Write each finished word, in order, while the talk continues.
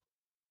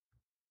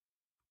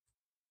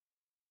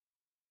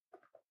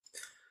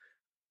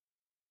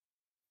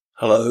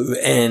Hello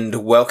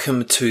and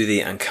welcome to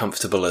the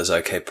Uncomfortable is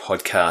Okay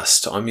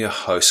podcast. I'm your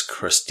host,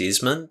 Chris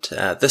Desmond.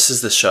 This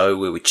is the show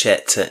where we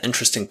chat to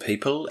interesting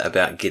people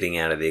about getting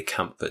out of their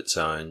comfort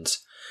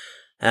zones.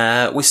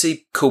 We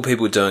see cool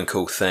people doing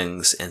cool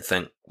things and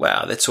think,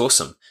 wow, that's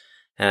awesome.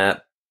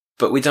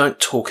 But we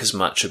don't talk as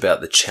much about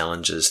the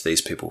challenges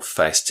these people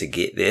face to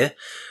get there,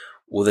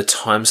 or the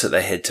times that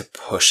they had to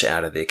push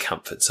out of their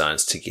comfort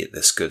zones to get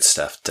this good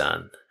stuff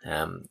done.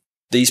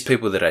 These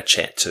people that I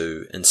chat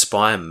to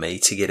inspire me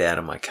to get out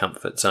of my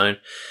comfort zone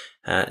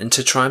and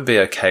to try and be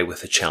okay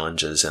with the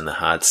challenges and the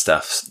hard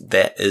stuff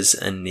that is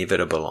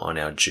inevitable on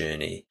our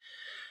journey.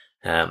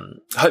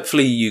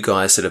 Hopefully you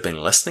guys that have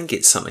been listening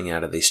get something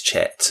out of these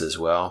chats as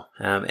well.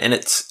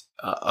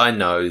 I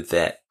know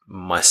that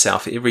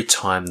myself, every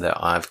time that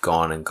I've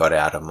gone and got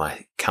out of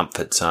my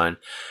comfort zone,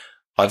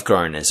 I've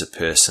grown as a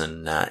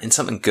person and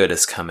something good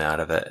has come out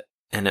of it.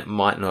 And it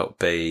might not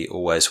be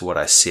always what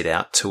I set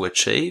out to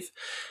achieve.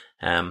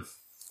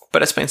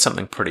 But it's been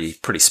something pretty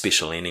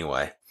special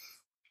anyway.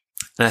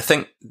 And I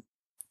think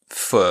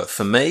for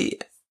me,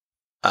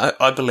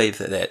 I believe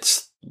that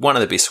that's one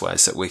of the best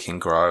ways that we can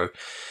grow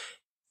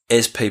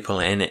as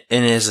people and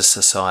as a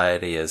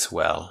society as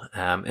well.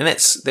 And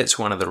that's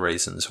one of the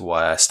reasons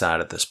why I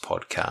started this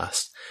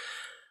podcast.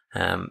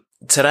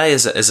 Today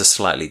is a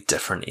slightly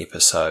different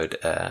episode.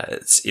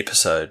 It's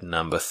episode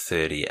number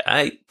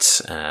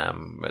 38.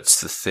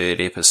 It's the third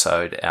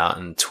episode out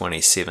in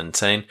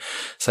 2017.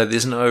 So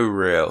there's no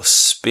real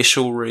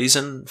special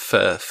reason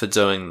for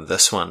doing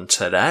this one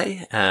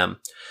today.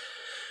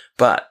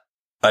 But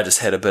I just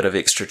had a bit of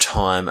extra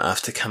time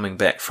after coming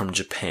back from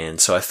Japan.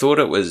 So I thought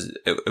it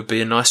would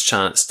be a nice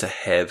chance to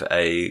have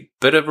a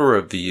bit of a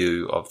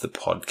review of the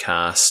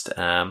podcast,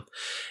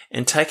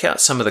 and take out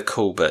some of the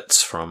cool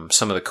bits from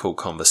some of the cool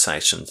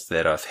conversations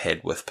that I've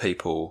had with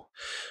people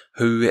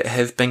who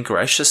have been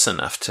gracious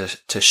enough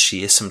to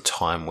share some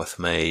time with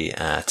me,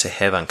 to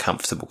have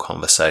uncomfortable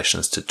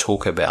conversations, to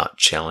talk about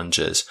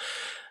challenges,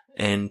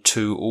 and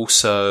to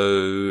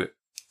also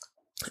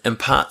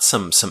impart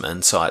some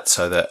insight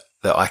so that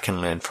I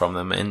can learn from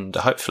them, and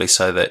hopefully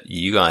so that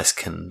you guys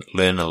can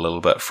learn a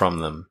little bit from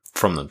them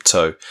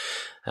too.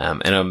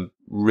 And I'm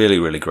really,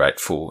 really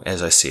grateful,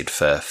 as I said,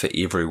 for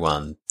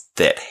everyone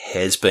that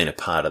has been a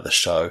part of the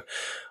show.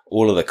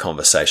 All of the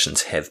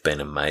conversations have been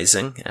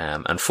amazing.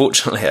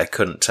 Unfortunately, I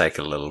couldn't take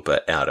a little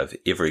bit out of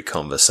every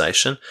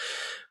conversation.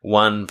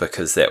 One,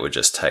 because that would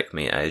just take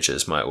me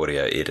ages. My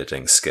audio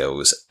editing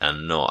skills are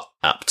not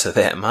up to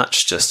that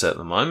much just at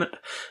the moment.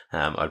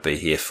 I'd be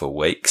here for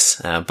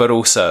weeks. But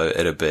also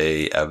it'd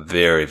be a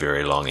very,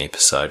 very long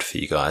episode for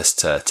you guys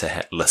to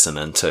listen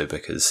into,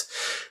 because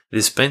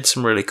there's been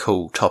some really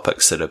cool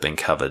topics that have been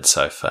covered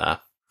so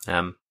far.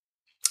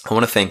 I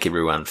want to thank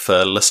everyone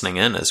for listening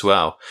in as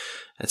well.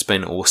 It's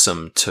been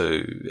awesome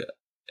to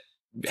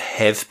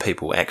have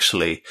people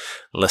actually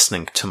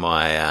listening to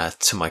my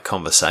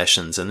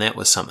conversations, and that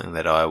was something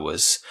that I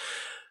was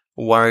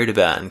worried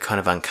about and kind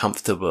of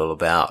uncomfortable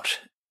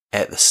about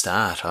at the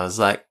start. I was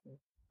like,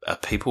 are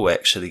people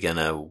actually going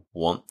to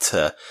want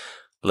to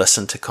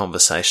listen to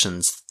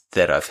conversations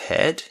that I've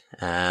had?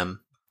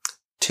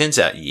 Turns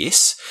out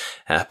yes.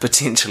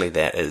 Potentially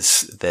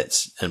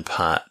that's in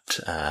part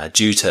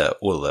due to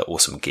all the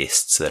awesome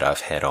guests that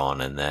I've had on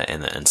and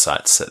the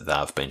insights that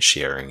they've been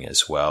sharing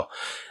as well.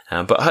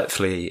 But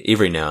hopefully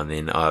every now and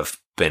then I've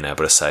been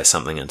able to say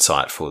something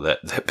insightful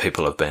that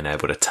people have been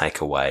able to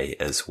take away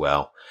as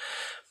well.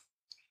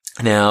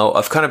 Now,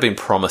 I've kind of been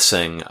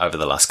promising over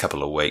the last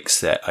couple of weeks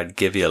that I'd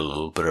give you a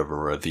little bit of a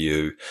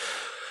review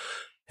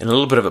and a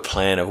little bit of a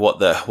plan of what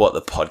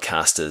the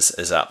podcast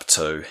is up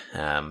to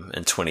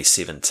in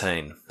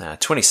 2017.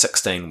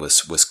 2016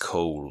 was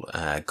cool.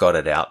 Got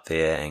it out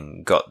there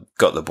and got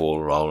the ball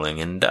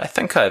rolling, and I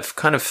think I've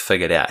kind of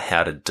figured out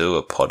how to do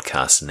a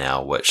podcast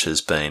now, which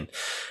has been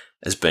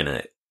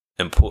an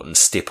important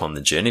step on the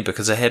journey,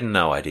 because I had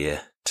no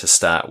idea to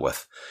start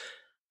with.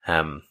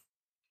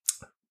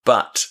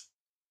 But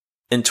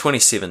in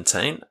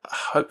 2017,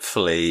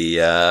 hopefully,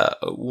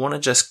 want to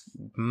just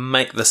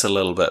make this a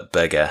little bit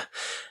bigger,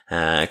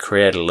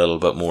 create a little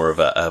bit more of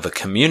a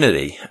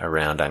community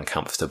around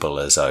Uncomfortable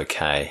is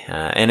Okay.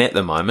 And at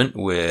the moment,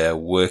 we're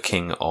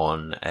working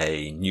on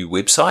a new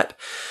website,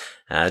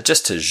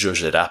 just to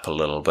zhuzh it up a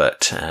little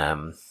bit,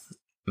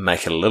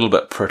 make it a little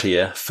bit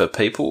prettier for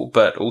people,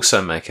 but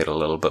also make it a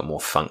little bit more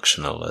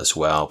functional as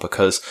well,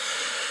 because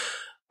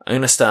I'm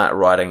going to start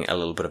writing a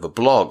little bit of a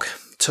blog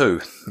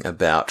too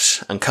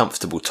about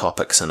uncomfortable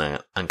topics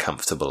and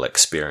uncomfortable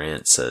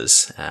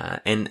experiences.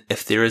 And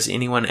if there is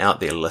anyone out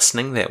there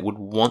listening that would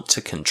want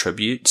to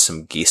contribute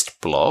some guest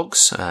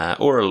blogs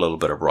or a little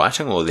bit of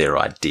writing or their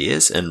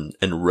ideas in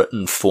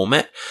written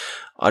format,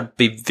 I'd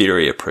be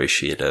very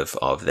appreciative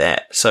of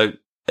that. So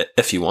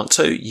if you want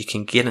to, you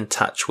can get in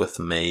touch with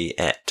me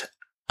at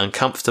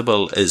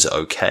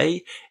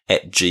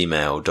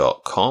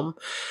uncomfortableisok@gmail.com.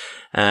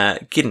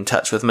 Get in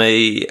touch with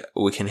me.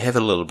 We can have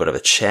a little bit of a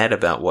chat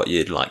about what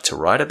you'd like to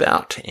write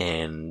about,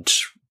 and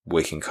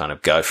we can kind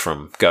of go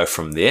from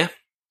there.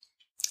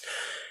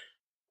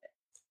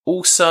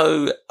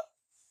 also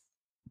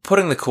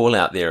putting the call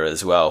out there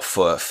as well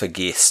for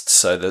guests.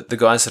 So the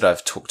guys that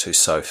I've talked to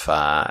so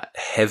far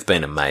have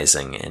been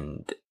amazing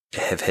and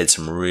have had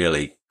some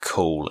really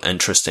cool,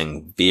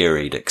 interesting,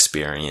 varied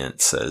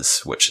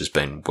experiences, which has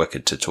been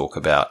wicked to talk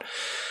about.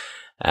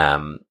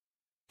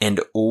 And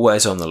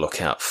always on the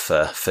lookout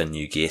for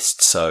new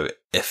guests. So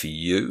if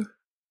you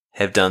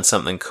have done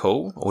something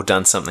cool or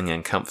done something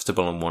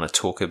uncomfortable and want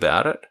to talk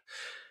about it,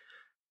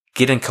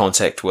 get in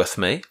contact with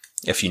me.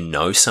 If you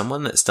know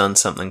someone that's done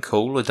something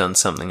cool or done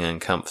something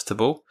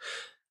uncomfortable,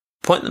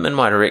 point them in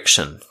my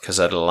direction because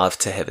I'd love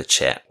to have a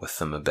chat with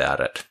them about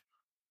it.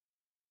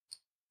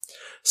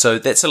 So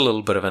that's a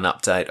little bit of an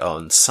update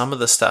on some of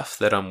the stuff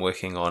that I'm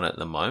working on at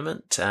the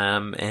moment,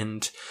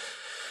 and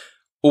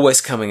always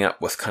coming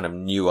up with kind of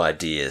new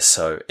ideas.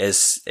 So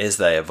as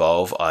they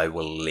evolve, I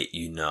will let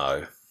you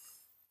know.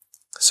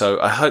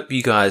 So I hope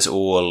you guys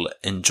all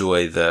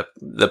enjoy the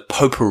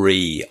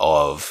potpourri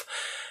of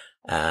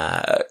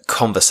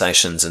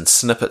conversations and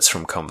snippets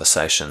from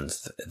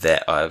conversations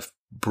that I've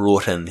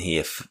brought in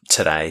here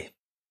today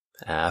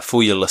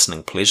for your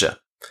listening pleasure.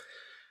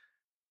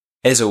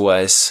 As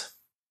always,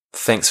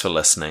 thanks for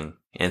listening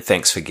and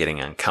thanks for getting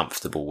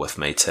uncomfortable with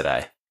me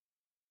today.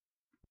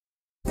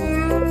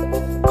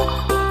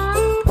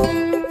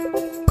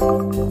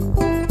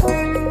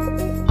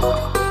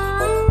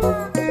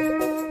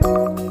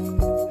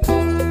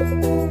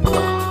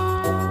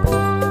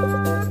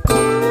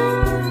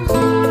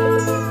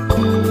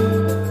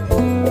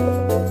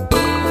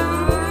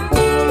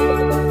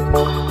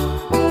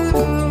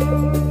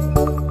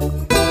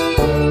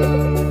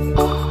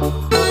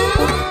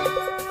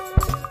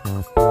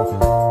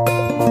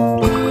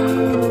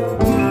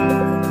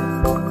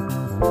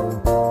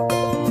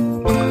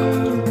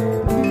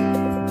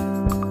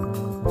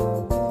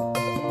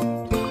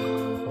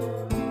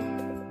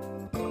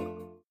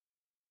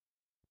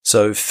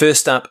 So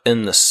first up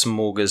in the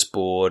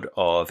smorgasbord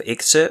of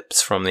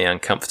excerpts from the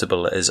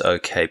Uncomfortable is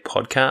Okay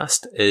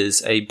podcast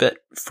is a bit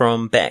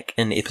from back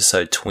in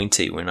episode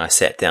 20 when I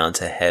sat down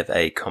to have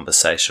a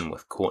conversation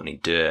with Courtney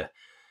Durr.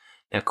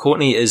 Now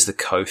Courtney is the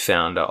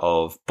co-founder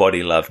of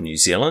Body Love New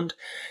Zealand,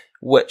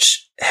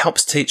 which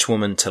helps teach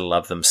women to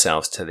love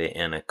themselves to their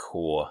inner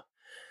core.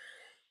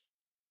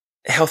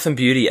 Health and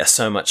beauty are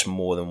so much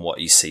more than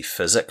what you see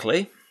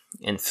physically.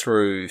 And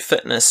through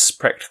fitness,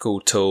 practical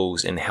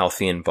tools, and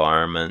healthy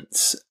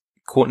environments,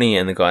 Courtney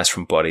and the guys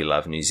from Body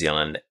Love New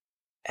Zealand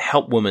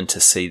help women to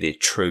see their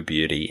true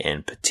beauty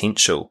and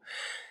potential.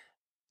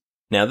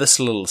 Now, this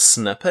little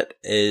snippet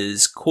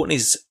is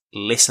Courtney's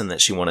lesson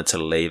that she wanted to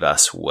leave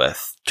us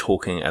with,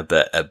 talking a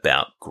bit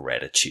about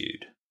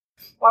gratitude.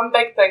 One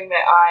big thing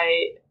that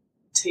I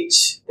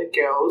teach the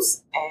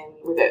girls, and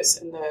whether it's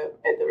at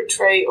the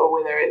retreat or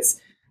whether it's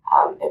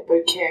at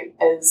boot camp,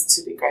 is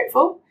to be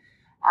grateful.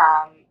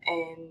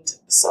 And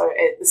so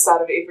at the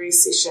start of every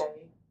session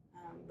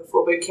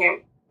before boot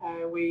camp,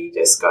 we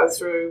just go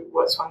through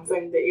what's one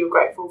thing that you're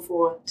grateful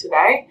for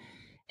today.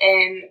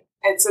 And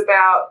it's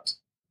about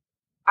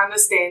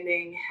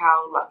understanding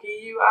how lucky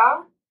you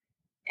are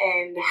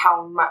and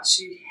how much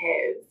you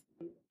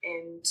have.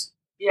 And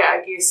yeah,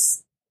 I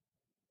guess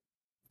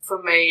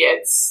for me,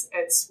 it's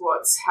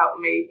what's helped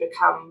me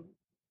become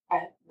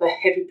the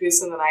happy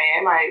person that I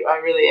am. I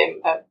really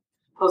am a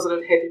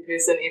positive, happy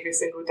person every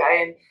single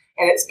day.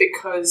 And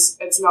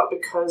it's not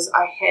because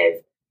I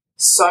have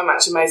so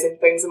much amazing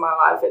things in my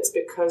life. It's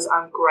because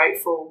I'm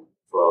grateful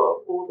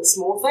for all the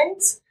small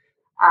things,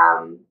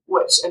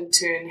 which in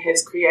turn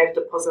has created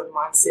a positive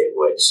mindset,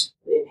 which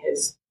then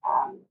has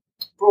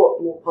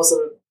brought more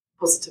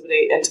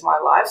positivity into my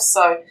life.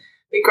 So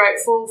be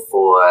grateful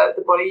for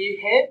the body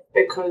you have,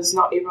 because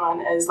not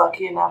everyone is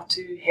lucky enough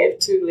to have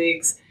 2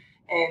 legs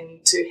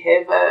and to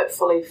have a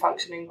fully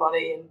functioning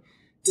body. And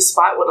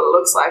despite what it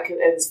looks like, it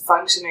is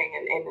functioning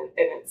and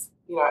it's,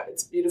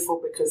 it's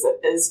beautiful because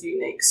it is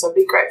unique. So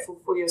be grateful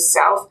for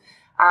yourself.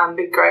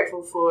 Be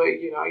grateful for,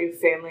 your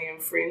family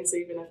and friends,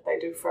 even if they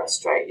do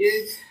frustrate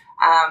you.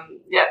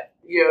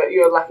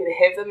 You're lucky to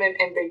have them,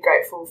 and be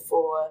grateful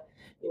for,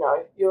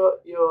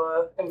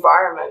 your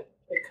environment,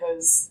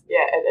 because,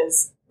 it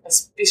is,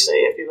 especially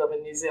if you live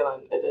in New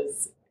Zealand, it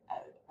is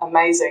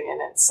amazing and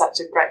it's such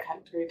a great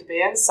country to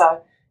be in.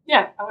 So,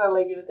 I'm going to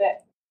leave you with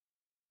that.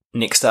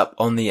 Next up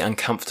on the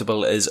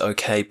Uncomfortable is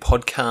Okay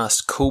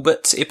podcast Cool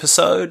Bits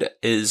episode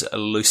is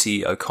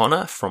Lucy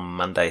O'Connor from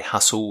Monday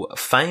Hustle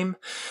fame.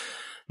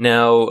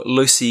 Now,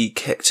 Lucy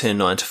kicked her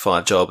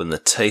 9-to-5 job in the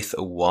teeth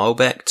a while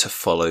back to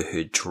follow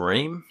her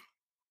dream.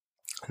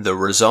 The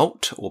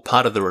result, or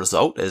part of the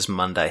result, is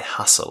Monday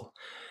Hustle.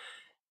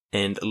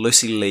 And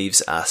Lucy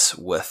leaves us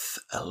with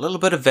a little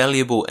bit of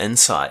valuable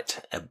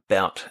insight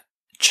about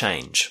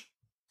change.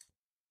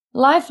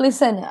 Life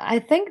lesson. I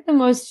think the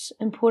most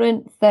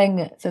important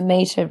thing for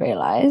me to have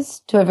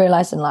realized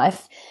in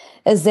life,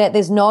 is that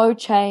there's no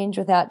change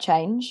without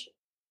change.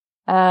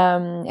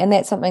 And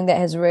that's something that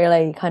has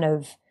really kind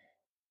of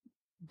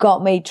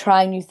got me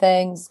trying new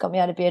things, got me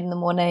out of bed in the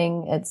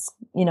morning. It's,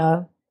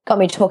 got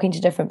me talking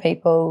to different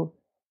people.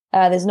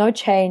 There's no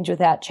change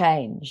without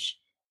change.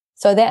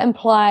 So that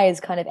implies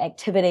kind of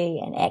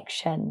activity and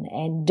action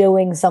and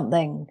doing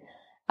something,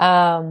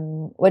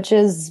 which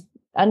is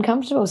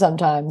uncomfortable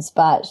sometimes.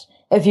 But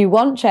if you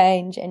want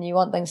change and you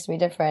want things to be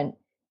different,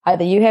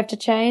 either you have to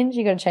change,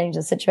 you got to change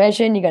the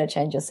situation, you got to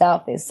change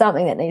yourself. There's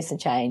something that needs to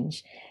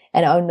change,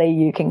 and only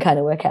you can kind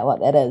of work out what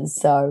that is.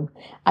 So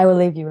I will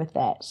leave you with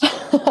that.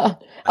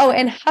 Oh,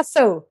 and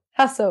hustle.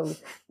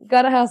 You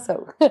got to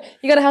hustle.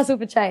 You got to hustle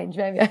for change.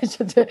 Maybe I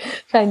should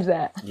change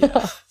that.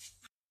 Yeah.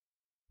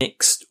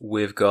 Next,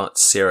 we've got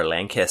Sarah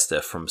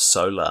Lancaster from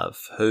So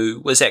Love,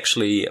 who was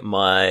actually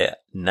my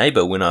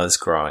neighbour when I was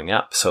growing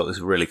up. So it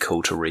was really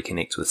cool to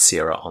reconnect with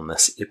Sarah on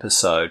this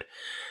episode.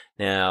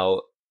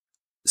 Now,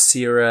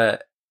 Sarah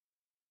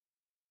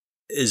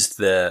is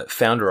the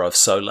founder of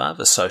So Love,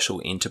 a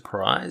social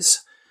enterprise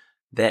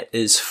that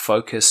is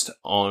focused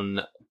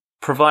on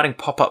providing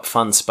pop-up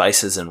fun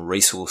spaces and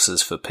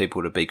resources for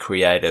people to be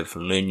creative,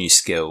 learn new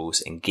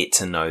skills, and get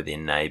to know their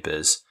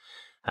neighbours,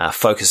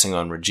 focusing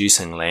on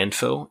reducing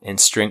landfill and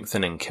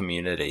strengthening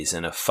communities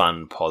in a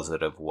fun,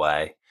 positive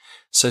way.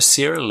 So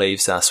Sarah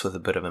leaves us with a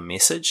bit of a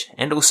message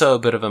and also a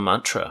bit of a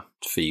mantra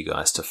for you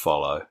guys to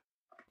follow.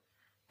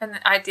 And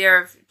the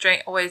idea of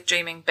always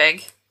dreaming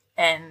big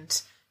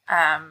and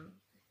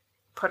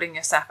putting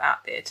yourself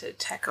out there to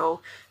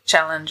tackle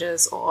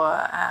challenges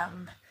or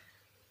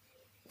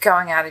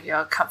going out of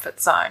your comfort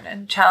zone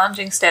and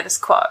challenging status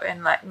quo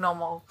and like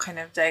normal kind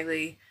of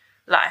daily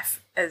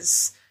life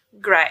is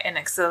great and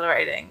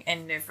exhilarating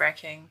and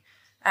nerve-wracking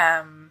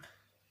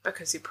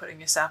because you're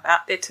putting yourself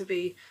out there to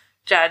be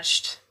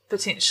judged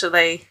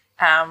potentially,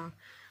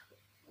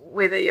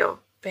 whether you're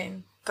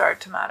being thrown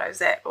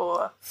tomatoes at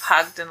or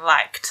hugged and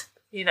liked,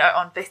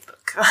 on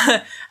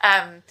Facebook.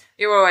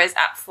 You're always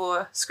up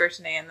for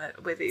scrutiny and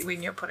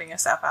when you're putting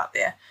yourself out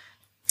there.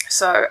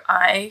 So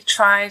I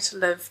try to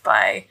live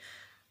by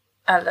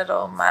a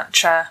little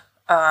mantra,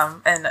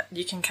 and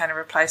you can kind of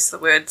replace the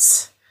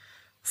words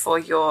for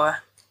your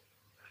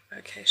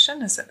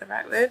vocation. Is that the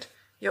right word?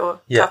 Your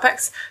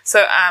topics.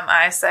 So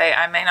I say,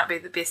 I may not be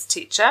the best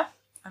teacher.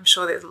 I'm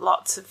sure there's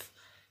lots of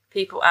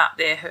people out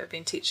there who have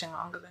been teaching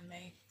longer than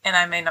me, and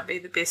I may not be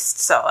the best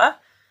sewer.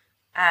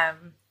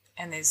 And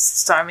there's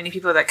so many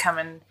people that come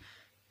and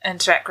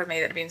interact with me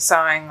that have been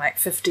sewing like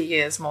 50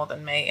 years more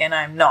than me, and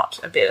I'm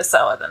not a better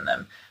sewer than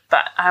them,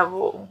 but I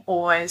will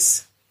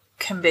always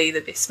can be the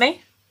best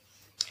me.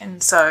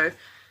 And so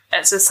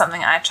it's just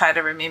something I try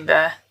to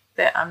remember,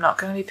 that I'm not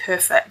going to be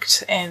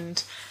perfect,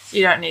 and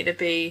you don't need to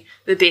be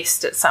the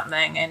best at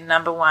something. And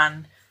number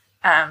one,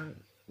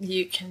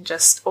 you can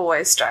just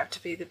always strive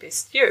to be the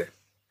best you.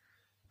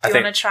 Do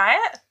you want to try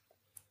it?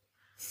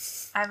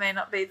 I may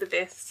not be the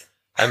best.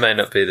 I may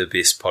not be the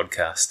best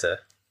podcaster,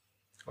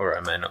 or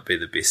I may not be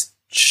the best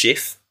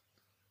chef,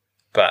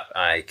 but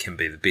I can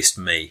be the best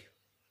me.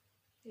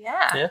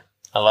 Yeah. Yeah,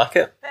 I like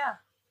it. Yeah.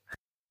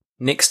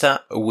 Next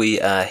up, we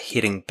are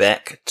heading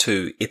back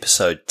to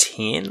episode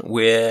 10,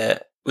 where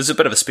it was a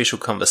bit of a special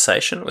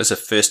conversation. It was the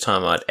first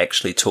time I'd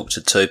actually talked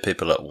to two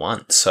people at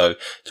once. So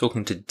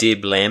talking to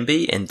Deb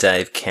Lambie and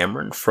Dave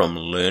Cameron from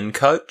Learn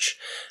Coach.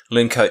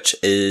 Learn Coach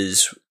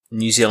is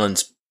New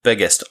Zealand's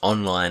biggest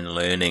online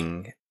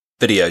learning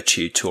video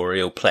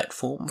tutorial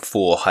platform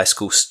for high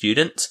school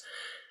students.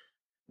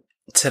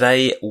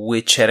 Today,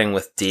 we're chatting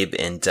with Deb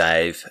and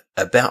Dave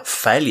about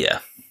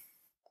failure.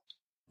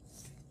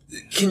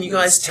 Can you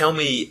guys tell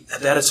me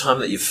about a time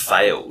that you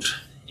failed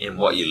and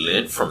what you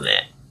learned from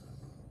that?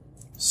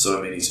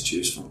 So many to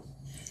choose from.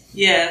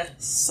 Yeah,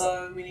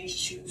 so many to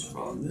choose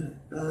from.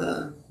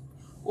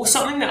 Well,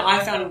 something that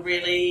I found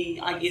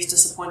really,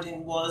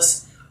 disappointing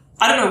was,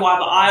 I don't know why,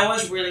 but I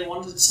always really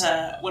wanted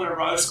to win a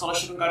Rhodes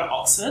Scholarship and go to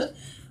Oxford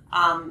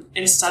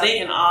and study,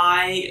 and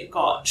I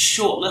got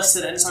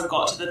shortlisted, and so I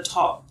got to the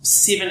top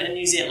 7 in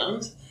New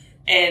Zealand,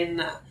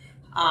 and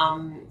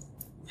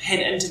had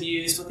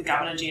interviews with the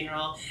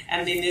Governor-General,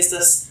 and then there's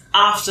this,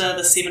 after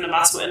the 7 of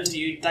us were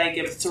interviewed, they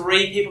give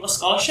 3 people a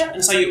scholarship,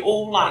 and so you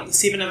all, the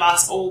 7 of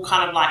us all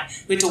kind of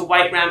we had to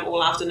wait around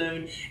all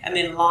afternoon and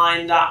then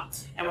lined up,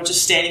 and we're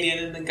just standing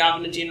there, and then the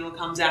Governor-General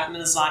comes out and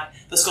is like,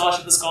 the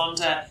scholarship has gone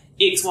to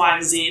X, Y,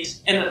 and Z,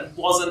 and it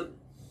wasn't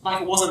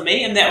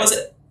me, and that was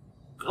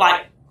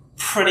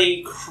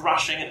pretty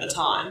crushing at the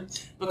time,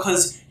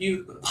 because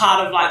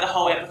part of the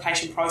whole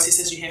application process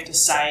is you have to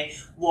say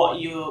what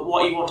you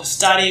want to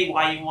study,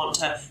 why you want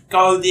to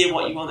go there,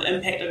 what you want the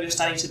impact of your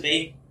study to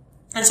be.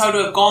 And so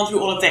to have gone through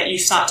all of that, you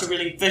start to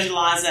really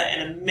visualize it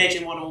and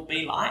imagine what it will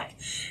be like.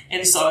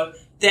 And so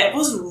that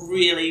was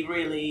really,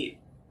 really,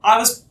 I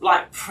was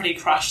pretty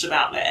crushed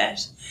about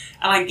that.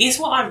 And I guess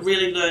what I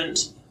really learned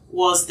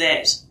was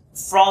that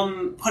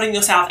from putting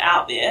yourself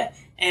out there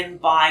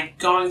and by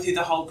going through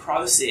the whole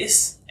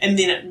process and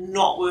then it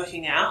not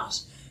working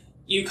out,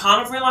 you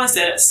kind of realize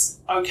that it's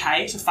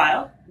okay to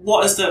fail.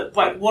 What is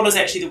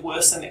actually the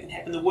worst thing that can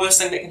happen? The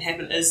worst thing that can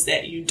happen is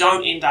that you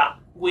don't end up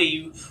where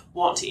you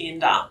want to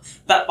end up.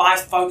 But by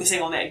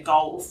focusing on that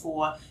goal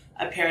for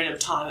a period of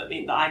time, it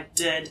meant that I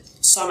did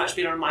so much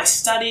better in my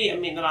study. It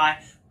meant that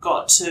I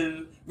got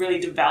to really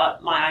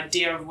develop my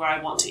idea of where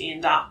I want to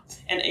end up.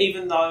 And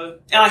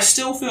I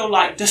still feel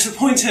like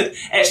disappointed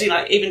actually,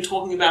 like even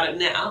talking about it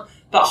now,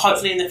 but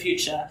hopefully in the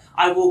future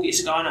I will get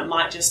to go, and it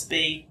might just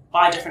be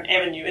by a different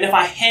avenue. And if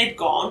I had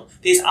gone,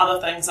 there's other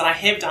things that I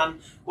have done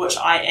which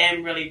I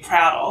am really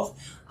proud of,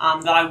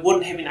 that I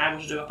wouldn't have been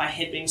able to do if I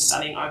had been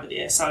studying over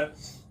there. So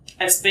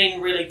it's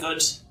been really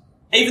good.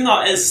 Even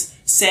though it is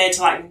sad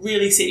to like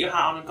really set your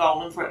heart on a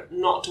goal and for it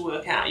not to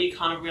work out, you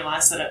kind of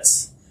realise that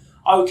it's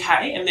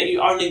okay and that you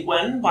only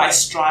win by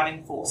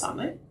striving for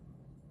something.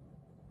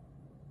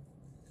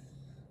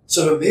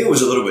 So for me, it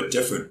was a little bit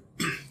different.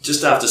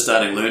 Just after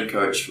starting Learn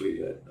Coach,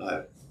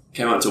 I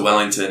came up to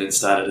Wellington and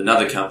started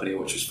another company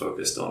which was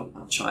focused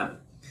on China.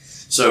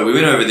 So we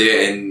went over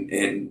there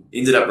and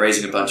ended up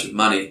raising a bunch of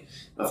money.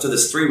 After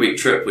this 3-week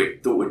trip, we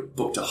thought we'd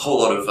booked a whole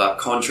lot of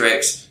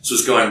contracts. So it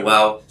was going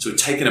well. So we'd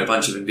taken a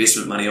bunch of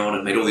investment money on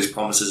and made all these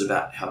promises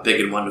about how big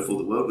and wonderful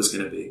the world was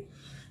going to be.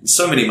 And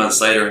so many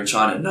months later in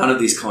China, none of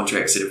these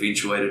contracts had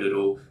eventuated at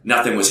all.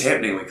 Nothing was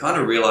happening. We kind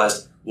of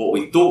realized what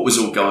we thought was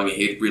all going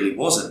ahead really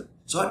wasn't.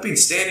 So I'd been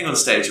standing on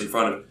stage in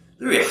front of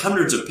literally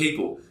hundreds of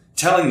people,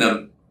 telling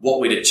them what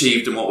we'd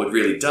achieved and what we'd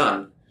really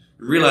done,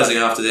 and realizing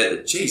after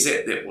that, geez,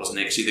 that wasn't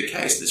actually the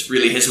case. This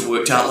really hasn't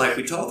worked out like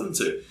we told them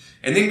to.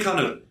 And then kind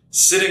of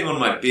sitting on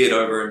my bed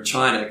over in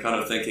China, kind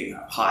of thinking,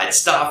 I've hired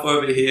staff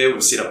over here,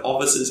 we've set up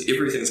offices,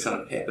 everything's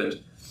kind of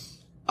happened.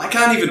 I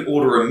can't even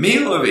order a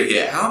meal over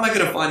here. How am I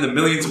going to find the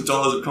millions of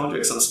dollars of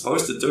contracts I'm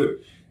supposed to do?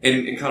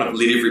 And kind of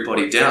let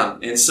everybody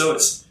down. And so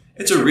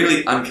it's a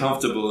really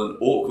uncomfortable and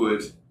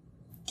awkward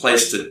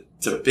place to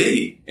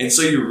be. And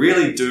so you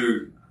really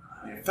do,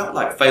 it felt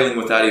like failing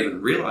without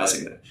even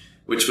realizing it,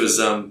 which was,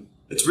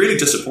 it's really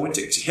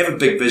disappointing because you have a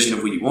big vision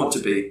of where you want to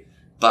be,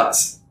 but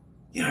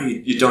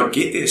you don't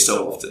get there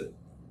so often.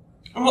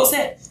 And what's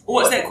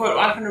that quote?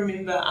 I can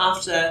remember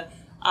after,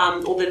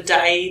 or the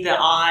day that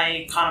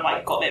I kind of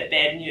like got that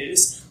bad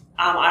news,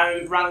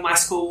 I rang my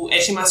school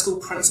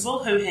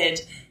principal who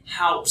had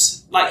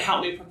helped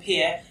me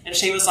prepare, and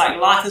she was like,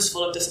 life is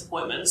full of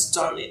disappointments,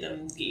 don't let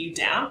them get you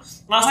down.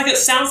 And I was like, it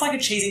sounds like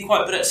a cheesy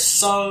quote, but it's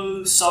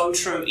so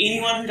true.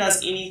 Anyone who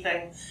does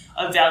anything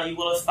of value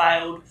will have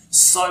failed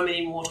so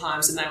many more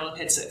times than they will have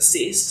had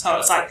success. So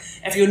it's like,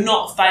 if you're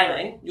not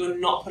failing, you're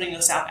not putting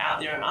yourself out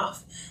there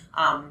enough.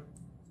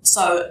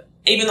 So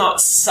even though it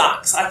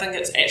sucks, I think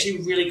it's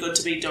actually really good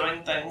to be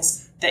doing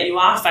things that you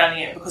are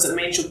failing at, because it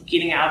means you're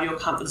getting out of your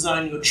comfort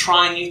zone, you're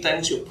trying new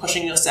things, you're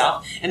pushing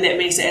yourself, and that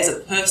means that as a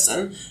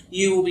person,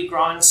 you will be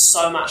growing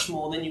so much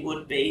more than you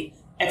would be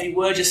if you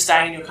were just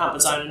staying in your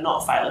comfort zone and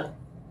not failing.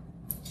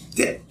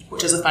 Yeah.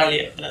 Which is a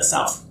failure in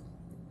itself.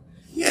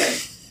 Yeah.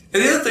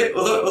 And the other thing,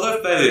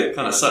 although failure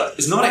kind of sucks,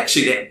 it's not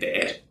actually that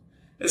bad.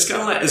 It's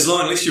kind of like,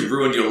 unless you've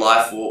ruined your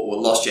life or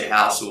lost your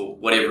house or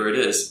whatever it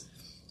is,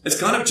 it's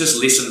kind of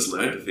just lessons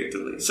learned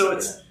effectively. So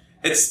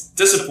it's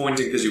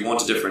disappointing because you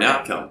want a different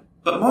outcome.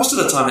 But most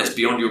of the time, that's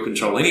beyond your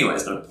control anyway.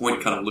 There's no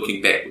point kind of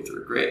looking back with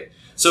regret.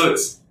 So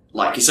it's,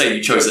 like you say,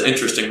 you chose the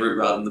interesting route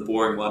rather than the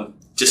boring one.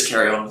 Just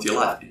carry on with your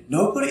life.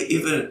 Nobody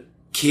ever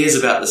cares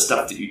about the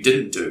stuff that you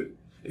didn't do.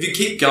 If you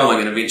keep going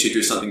and eventually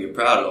do something you're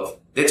proud of,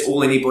 that's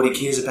all anybody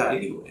cares about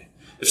anyway.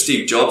 If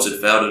Steve Jobs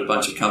had failed at a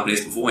bunch of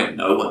companies beforehand,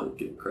 no one would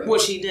give a crap.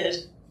 Which he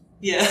did.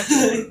 Yeah.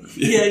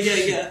 Yeah.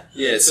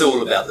 Yeah, it's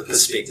all about the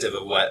perspective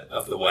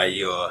of the way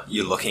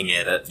you're looking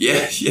at it. Yeah.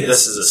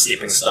 This is a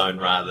stepping stone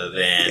rather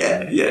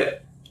than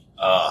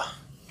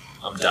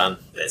I'm done,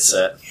 that's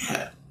it.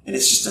 Yeah. And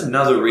it's just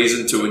another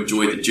reason to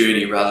enjoy the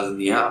journey rather than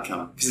the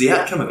outcome. Because the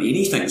outcome of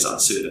anything is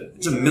uncertain.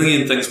 There's a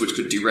million things which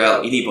could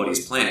derail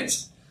anybody's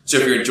plans. So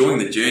if you're enjoying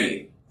the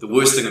journey, the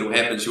worst thing that will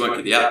happen is you won't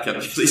get the outcome.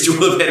 At least you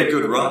will have had a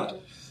good ride.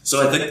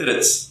 So I think that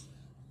it's,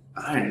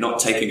 not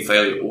taking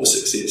failure or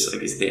success, I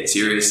guess that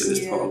serious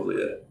is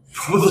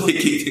probably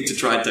a key thing to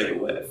try and take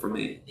away from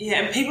me.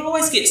 Yeah, and people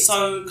always get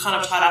so kind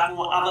of tied up in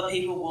what other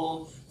people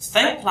will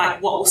think,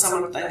 like what will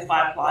someone think if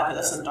I apply for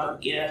this and don't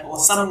get it, or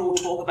someone will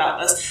talk about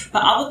this,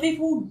 but other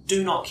people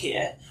do not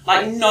care.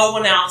 Like no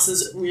one else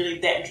is really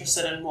that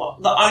interested in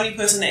what, the only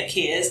person that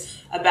cares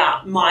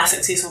about my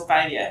success or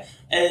failure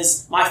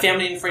is my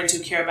family and friends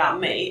who care about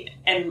me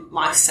and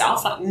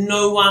myself. Like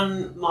no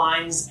one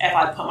minds if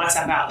I put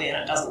myself out there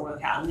and it doesn't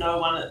work out. No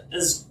one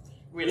is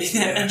really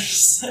that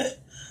interested.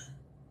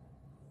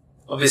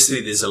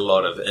 Obviously there's a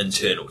lot of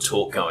internal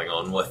talk going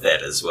on with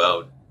that as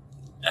well,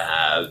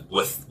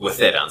 with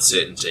that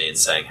uncertainty and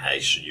saying, hey,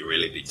 should you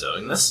really be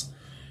doing this?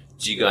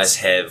 Do you guys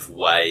have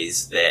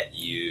ways that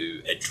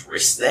you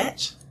address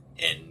that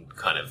and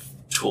kind of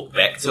talk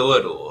back to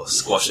it or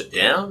squash it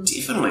down?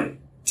 Definitely.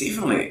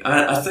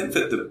 I think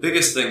that the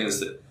biggest thing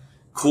is that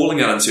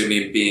calling out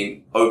uncertainty and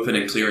being open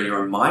and clear in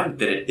your own mind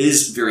that it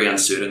is very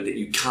uncertain, that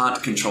you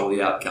can't control the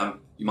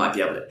outcome. You might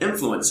be able to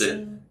influence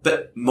it,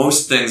 but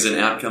most things and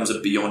outcomes are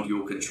beyond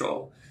your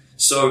control.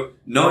 So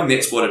knowing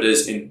that's what it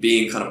is and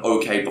being kind of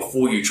okay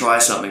before you try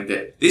something,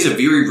 that there's a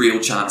very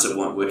real chance it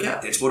won't work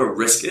out. That's what a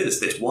risk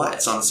is. That's why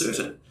it's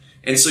uncertain.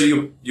 And so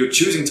you're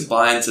choosing to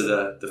buy into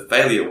the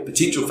failure or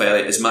potential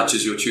failure as much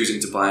as you're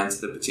choosing to buy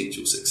into the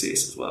potential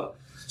success as well.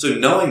 So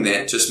knowing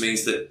that just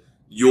means that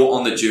you're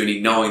on the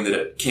journey knowing that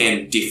it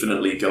can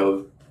definitely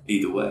go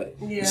either way.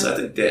 Yeah. So I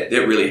think that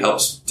really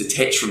helps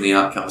detach from the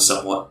outcome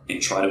somewhat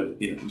and try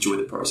to enjoy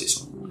the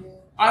process.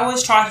 I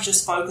always try to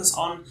just focus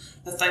on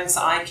the things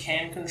that I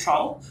can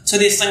control. So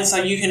there's things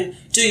so you can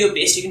do your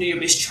best, you can do your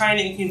best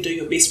training, you can do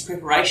your best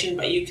preparation,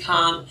 but you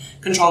can't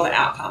control the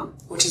outcome,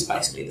 which is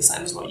basically the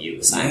same as what you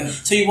were saying. Yeah.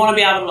 So you want to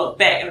be able to look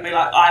back and be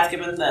like, I've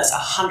given this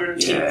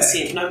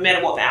 110%, no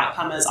matter what the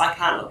outcome is, I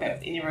can't look back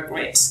with any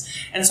regrets.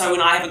 And so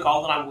when I have a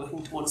goal that I'm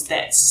working towards,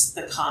 that's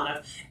the kind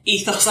of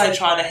ethos I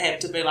try to have,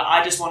 to be like,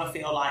 I just want to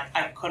feel like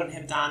I couldn't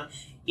have done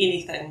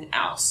anything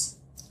else.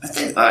 I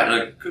think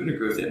I couldn't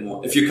agree with that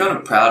more. If you're kind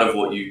of proud of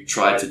what you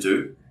tried to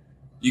do,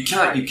 you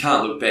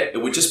can't look back. It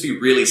would just be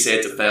really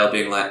sad to fail,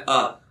 being like,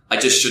 I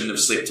just shouldn't have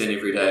slept in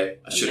every day.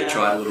 I should have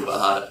tried a little bit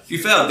harder. If you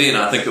failed then,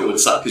 I think it would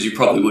suck because you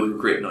probably would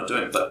regret not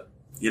doing it. But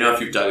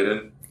if you've dug it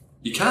in,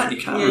 you can't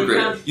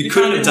regret it. You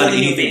couldn't have done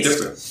anything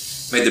different.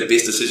 Made the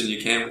best decision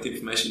you can with the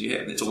information you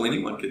have. That's all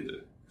anyone can do.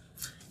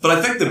 But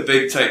I think the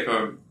big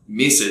take-home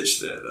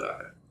message that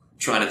I'm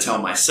trying to tell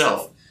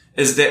myself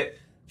is that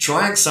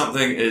trying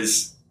something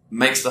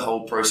makes the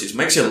whole process,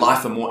 makes your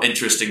life a more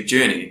interesting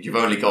journey. You've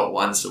only got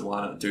one, so why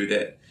not do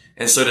that?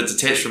 And so to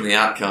detach from the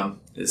outcome,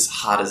 as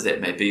hard as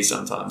that may be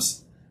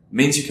sometimes,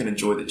 means you can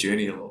enjoy the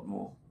journey a lot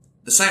more.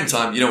 At the same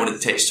time, you don't want to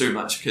detach too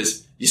much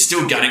because you're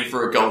still gunning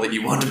for a goal that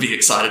you want to be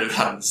excited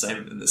about in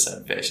the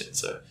same fashion.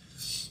 So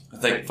I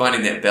think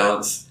finding that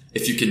balance,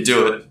 if you can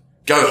do it,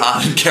 go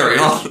hard and carry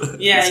on.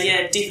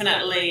 Yeah,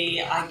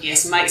 definitely, I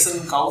guess, make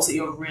some goals that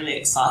you're really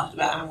excited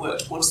about and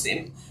work towards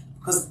them.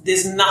 Because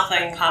there's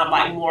nothing kind of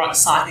like more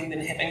exciting than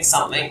having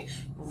something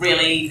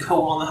really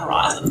cool on the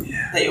horizon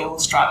that you're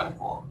striving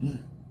for.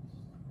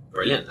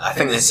 Brilliant. I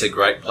think that's a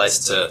great place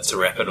to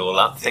wrap it all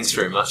up. Thanks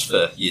very much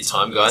for your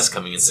time, guys,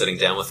 coming and sitting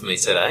down with me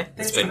today.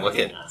 It's been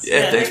wicked.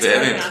 Yeah, thanks for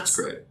having us. It's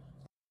great.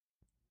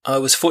 I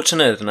was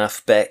fortunate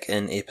enough back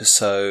in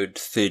episode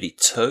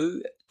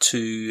 32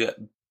 to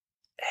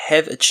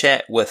have a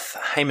chat with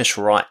Hamish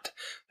Wright,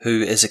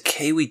 who is a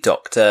Kiwi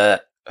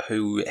doctor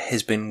who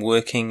has been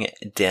working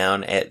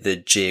down at the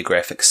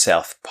geographic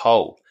South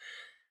Pole.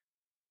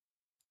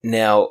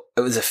 Now,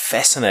 it was a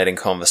fascinating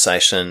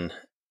conversation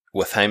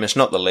with Hamish,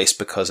 not the least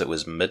because it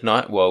was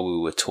midnight while we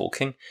were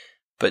talking,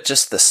 but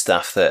just the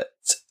stuff that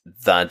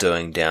they're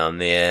doing down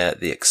there,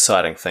 the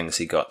exciting things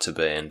he got to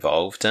be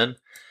involved in.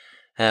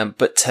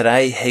 But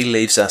today he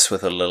leaves us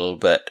with a little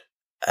bit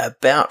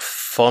about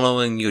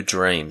following your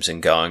dreams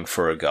and going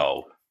for a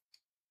goal.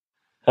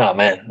 Oh,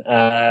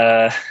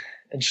 man.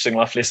 Interesting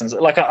life lessons.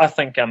 Like I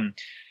think, I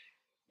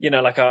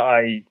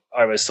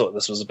always thought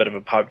this was a bit of a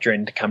pipe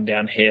dream to come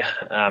down here,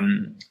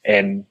 and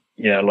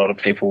a lot of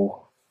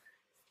people,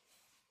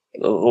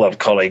 a lot of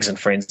colleagues and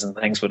friends and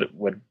things would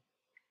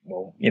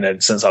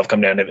since I've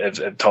come down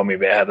have told me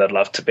about how they'd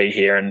love to be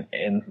here and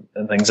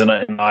things. And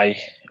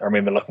I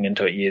remember looking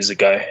into it years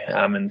ago,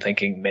 and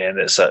thinking, man,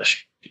 that's the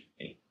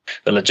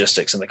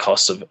logistics and the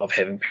costs of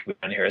having people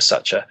down here is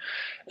such a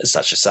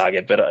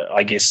saga. But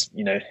I guess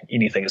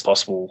anything is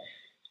possible.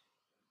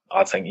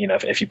 I think,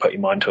 if you put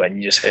your mind to it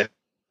and you just have,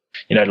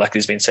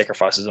 there's been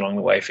sacrifices along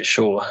the way for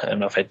sure.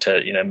 And I've had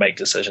to, make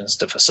decisions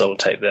to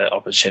facilitate the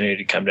opportunity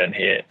to come down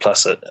here,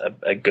 plus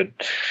a good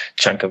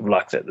chunk of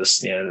luck that this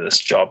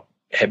job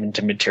happened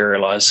to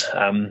materialize.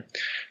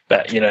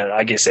 But,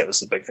 I guess that was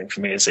the big thing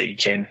for me, is that you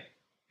can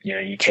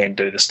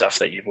do the stuff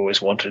that you've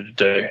always wanted to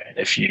do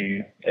if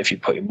you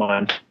put your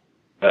mind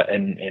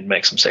and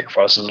make some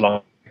sacrifices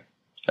along.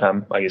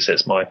 I guess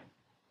that's my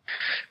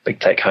big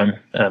take home.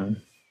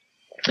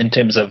 In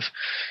terms of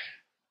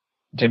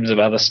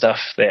other stuff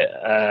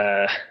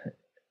that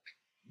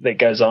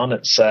goes on,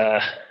 it's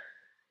I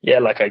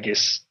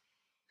guess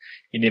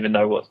you never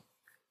know what.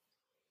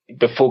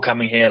 Before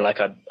coming here,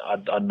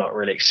 I'd not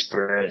really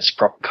experienced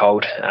proper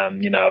cold.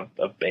 I've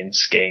been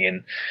skiing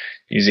in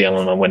New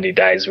Zealand on windy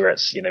days where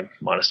it's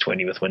minus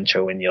 20 with wind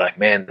chill, and you're like,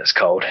 man, that's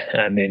cold.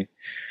 And then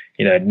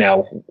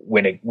now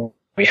when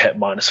we hit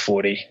minus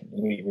 40,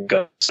 we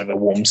got sort of a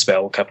warm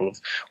spell a couple of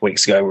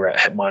weeks ago where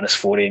it hit minus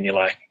 40, and you're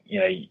like,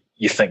 you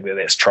think that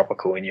that's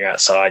tropical, and you're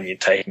outside and you're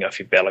taking off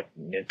your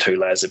 2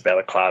 layers of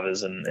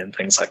balaclavas and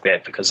things like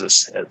that, because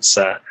it's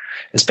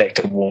back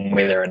to warm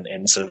weather,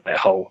 and sort of that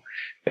whole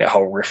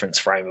reference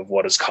frame of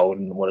what is cold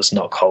and what is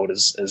not cold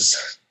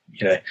is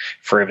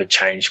forever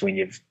changed when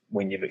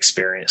you've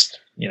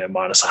experienced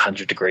minus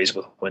 100 degrees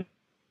with wind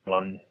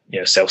on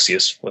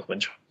Celsius with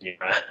wind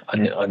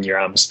on your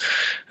arms.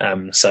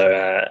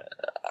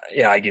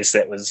 I guess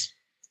that's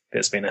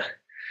been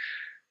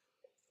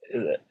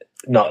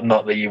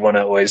not that you want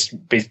to always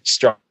be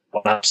strong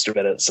on upster,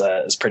 but it's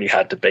pretty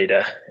hard to beat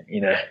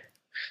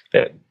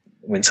that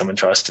when someone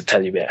tries to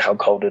tell you about how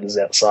cold it is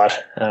outside.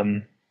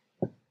 I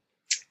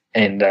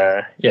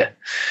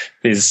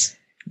guess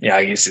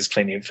there's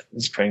plenty of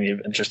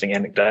interesting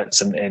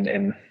anecdotes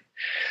and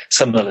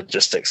some of the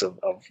logistics of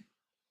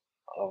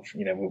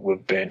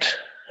we've burnt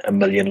 1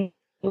 million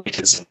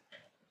liters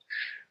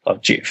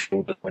jet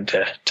fuel that went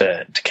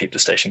to keep the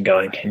station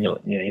going. And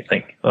you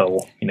think, oh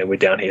well, we're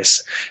down here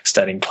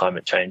studying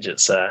climate change.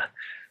 It's sort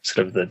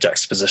of the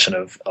juxtaposition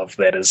of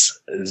that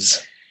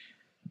is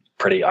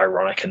pretty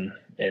ironic and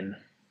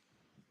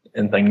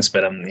things.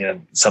 But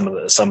some of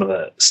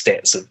the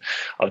stats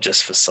of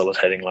just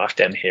facilitating life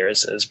down here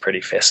is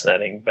pretty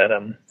fascinating. But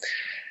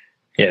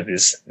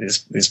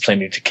there's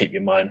plenty to keep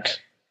your mind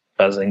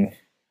buzzing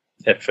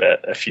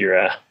if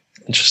you're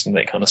interested in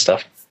that kind of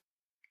stuff.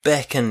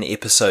 Back in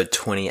episode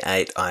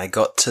 28, I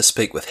got to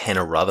speak with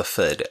Hannah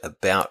Rutherford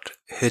about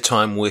her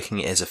time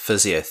working as a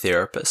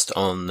physiotherapist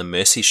on the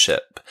Mercy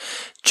ship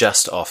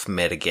just off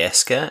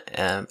Madagascar,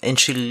 and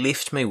she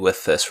left me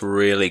with this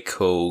really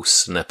cool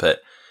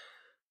snippet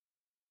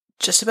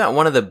just about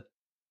one of the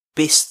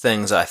best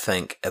things, I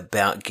think,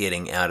 about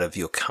getting out of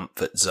your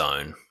comfort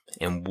zone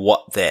and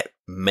what that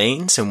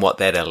means and what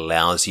that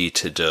allows you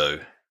to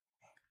do.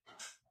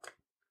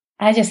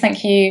 I just think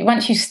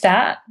once you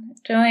start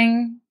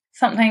doing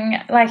something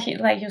like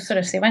you sort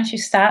of said, once you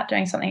start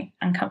doing something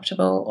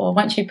uncomfortable, or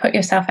once you put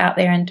yourself out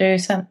there and do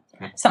something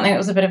that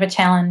was a bit of a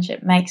challenge,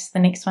 it makes the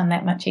next one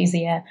that much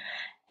easier.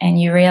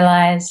 And you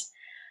realize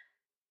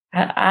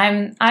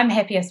I'm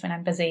happiest when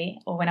I'm busy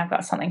or when I've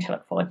got something to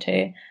look forward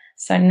to.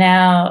 So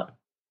now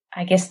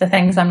I guess the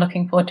things I'm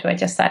looking forward to are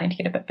just starting to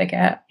get a bit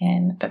bigger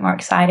and a bit more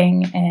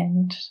exciting.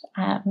 And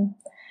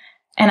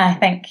I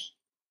think,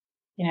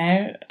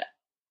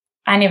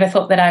 I never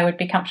thought that I would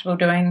be comfortable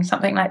doing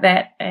something like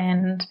that.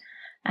 And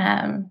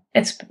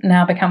it's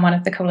now become one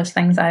of the coolest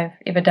things I've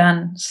ever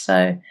done.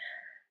 So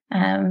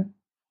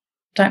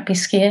don't be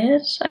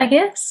scared, I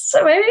guess,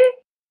 so maybe.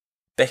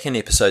 Back in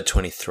episode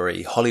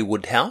 23, Holly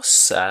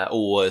Woodhouse,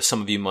 or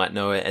some of you might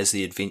know her as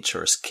the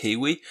Adventurous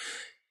Kiwi,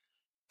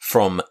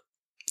 from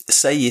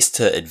Say Yes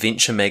to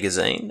Adventure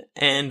magazine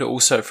and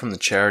also from the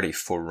charity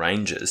For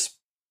Rangers,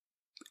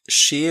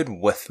 shared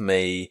with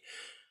me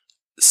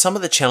some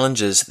of the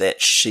challenges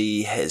that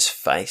she has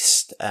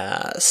faced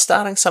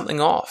starting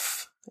something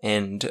off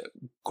and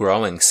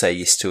growing Say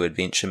Yes to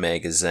Adventure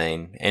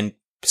magazine and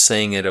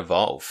seeing it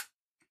evolve.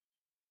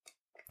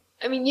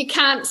 I mean, you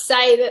can't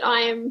say that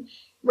I am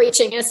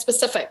reaching a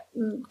specific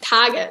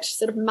target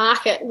sort of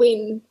market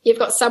when you've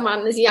got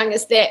someone as young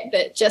as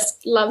that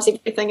just loves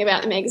everything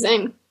about the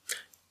magazine.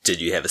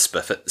 Did you have a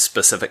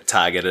specific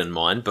target in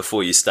mind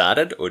before you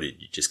started, or did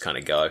you just kind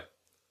of go?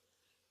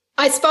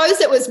 I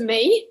suppose it was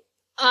me.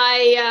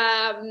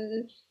 I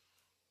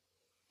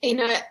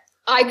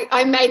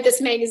made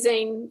this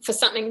magazine for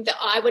something that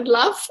I would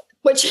love,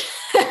 which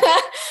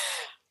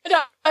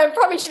I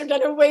probably should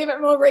have done a wee bit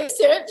more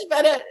research,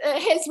 but it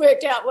has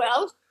worked out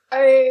well.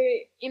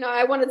 I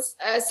wanted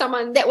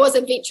someone that was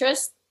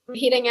adventurous,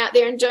 heading out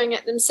there and doing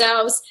it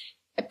themselves,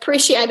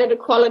 appreciated a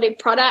quality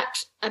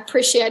product,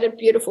 appreciated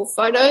beautiful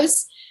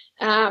photos,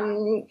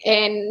 and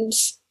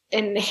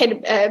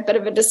had a bit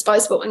of a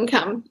disposable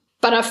income.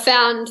 But I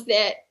found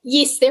that,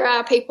 yes, there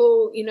are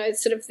people,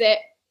 sort of that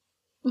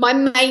my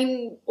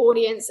main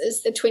audience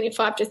is the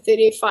 25 to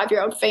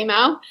 35-year-old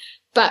female,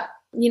 but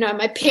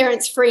my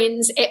parents'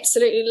 friends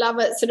absolutely love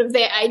it, sort of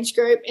that age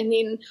group, and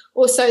then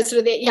also sort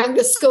of that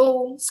younger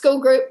school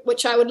group,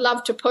 which I would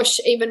love to push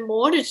even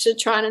more to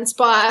try and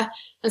inspire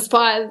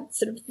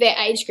sort of that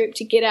age group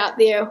to get out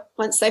there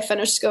once they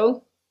finish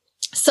school.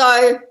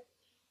 So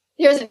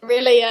there isn't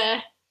really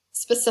a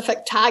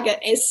specific target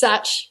as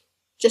such,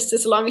 just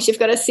as long as you've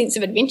got a sense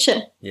of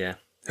adventure. Yeah,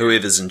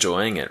 whoever's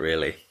enjoying it,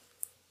 really.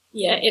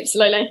 Yeah,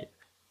 absolutely.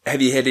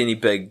 Have you had any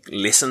big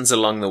lessons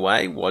along the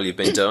way while you've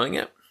been doing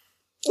it?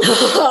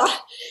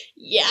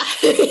 Yeah.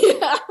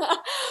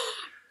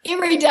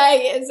 Every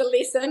day is a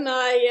lesson.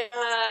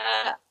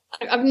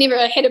 I've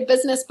never had a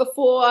business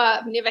before.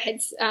 I've never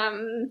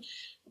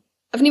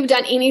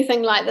done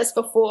anything like this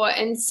before,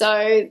 and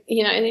so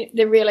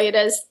it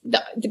is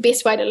the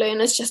best way to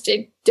learn is just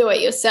to do it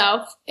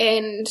yourself.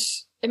 And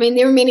I mean,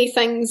 there are many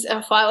things,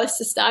 if I was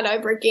to start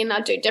over again,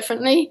 I'd do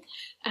differently,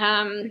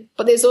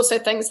 but there's also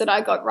things that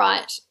I got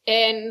right.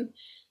 And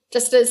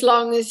just as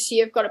long as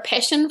you've got a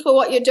passion for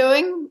what you're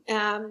doing,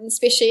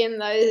 especially in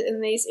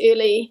these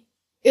early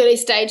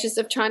stages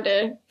of trying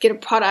to get a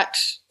product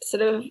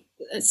sort of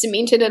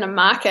cemented in a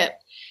market,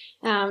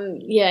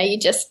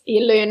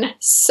 you learn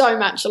so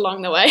much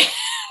along the way.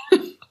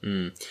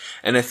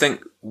 And I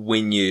think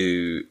when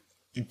you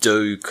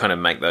do kind of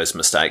make those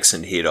mistakes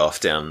and head off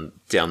down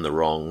the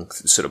wrong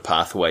sort of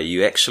pathway,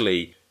 you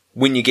actually,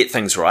 when you get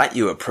things right,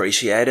 you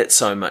appreciate it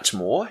so much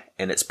more,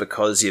 and it's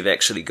because you've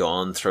actually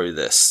gone through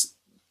this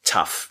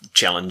tough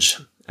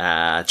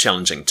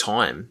challenging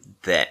time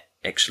that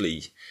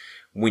actually,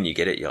 when you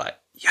get it, you're like,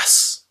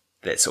 yes,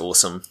 that's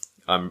awesome.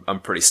 I'm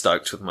pretty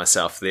stoked with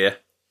myself there.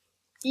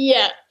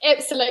 Yeah,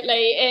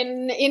 absolutely.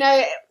 And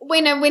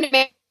when a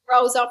mag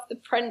rolls off the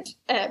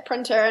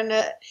printer and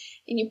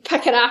you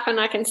pick it up and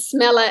I can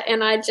smell it,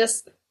 and I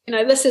just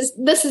this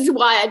is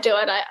why I do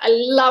it. I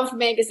love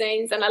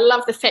magazines, and I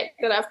love the fact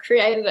that I've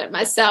created it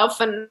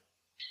myself. And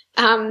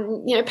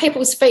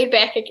people's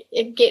feedback,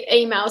 I get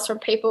emails from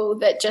people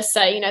that just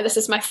say, this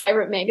is my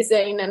favorite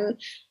magazine, and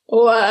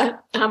or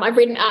I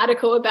read an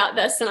article about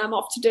this and I'm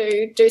off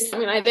to do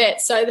something like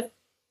that. So the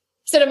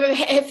sort of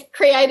have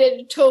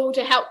created a tool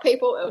to help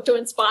people or to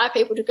inspire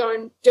people to go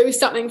and do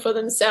something for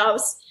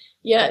themselves.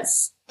 Yeah,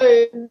 it's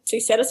so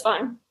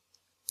satisfying.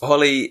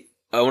 Holly,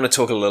 I want to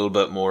talk a little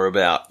bit more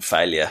about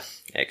failure,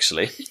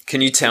 actually. Can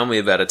you tell me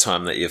about a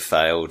time that you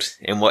failed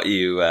and what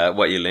you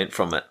learnt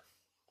from it?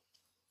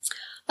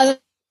 I was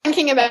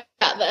thinking about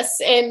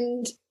this,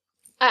 and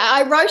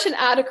I wrote an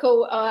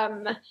article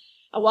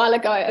a while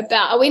ago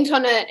I went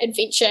on an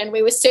adventure and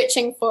we were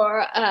searching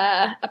for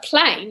a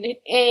plane,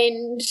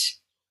 and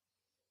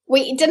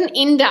we didn't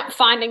end up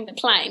finding the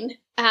plane.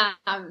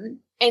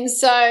 And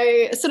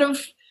so sort of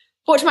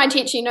brought to my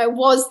attention,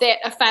 was that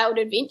a failed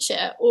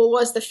adventure, or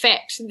was the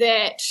fact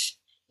that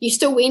you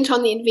still went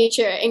on the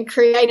adventure and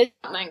created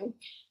something,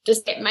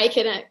 does that make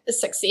it a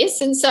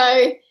success? And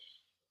so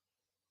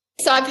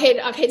I've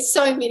had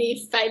so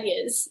many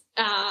failures,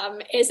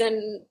 as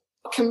in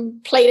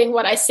completing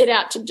what I set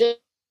out to do.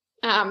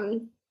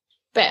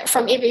 But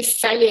from every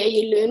failure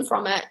you learn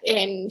from it,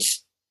 and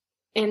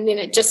then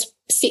it just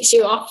sets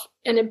you off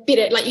in a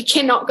better, like you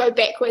cannot go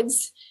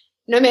backwards.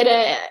 No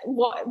matter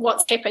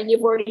what's happened,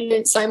 you've already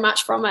learned so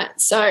much from it.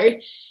 So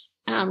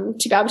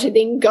to be able to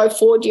then go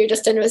forward, you're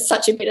just in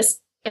such a better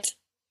state.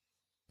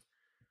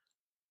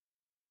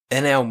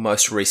 In our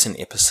most recent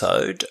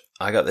episode,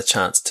 I got the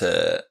chance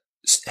to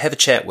have a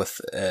chat with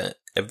a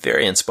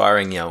very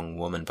inspiring young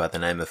woman by the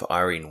name of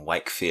Irene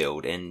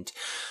Wakefield and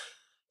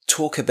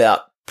talk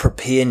about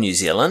Prepare New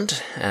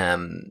Zealand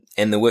and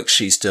the work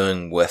she's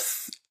doing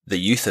with the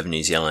youth of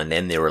New Zealand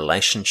and their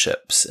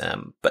relationships.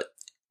 But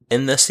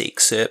in this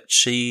excerpt,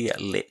 she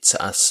lets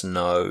us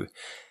know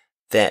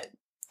that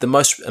the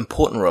most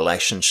important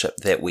relationship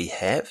that we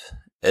have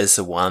is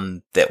the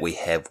one that we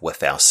have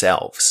with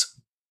ourselves.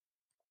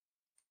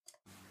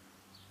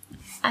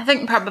 I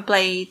think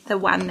probably the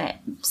one that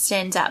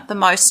stands out the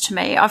most to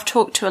me, I've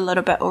talked to a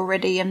little bit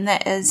already, and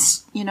that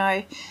is,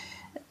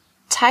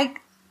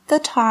 take the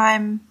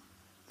time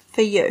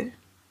for you.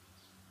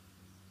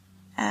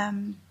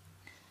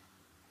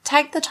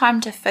 Take the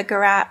time to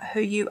figure out who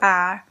you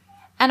are.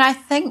 And I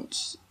think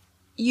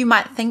you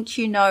might think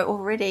you know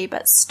already,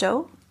 but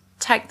still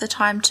take the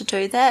time to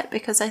do that,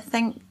 because I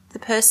think the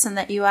person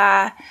that you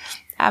are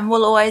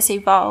will always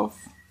evolve,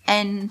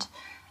 and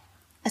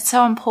it's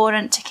so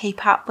important to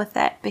keep up with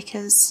that,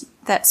 because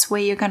that's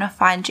where you're going to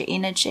find your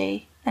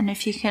energy. And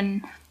if you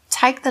can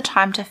take the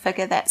time to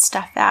figure that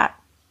stuff out,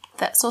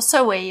 that's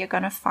also where you're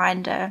going to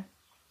find a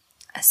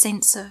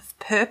sense of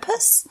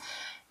purpose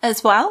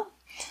as well.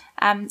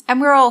 And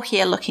we're all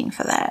here looking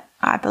for that,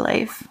 I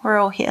believe. We're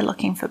all here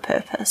looking for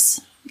purpose.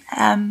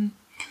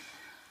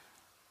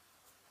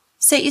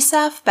 Set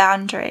yourself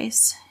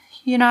boundaries.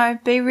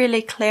 Be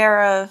really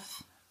clear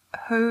of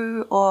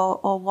who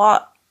or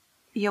what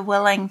you're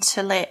willing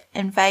to let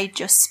invade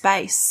your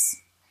space.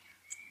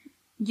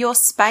 Your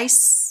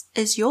space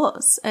is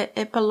yours.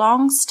 It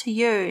belongs to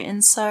you.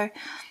 And so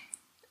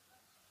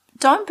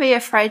don't be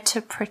afraid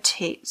to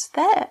protect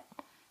that,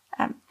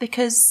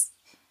 because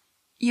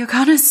you're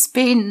going to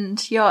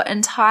spend your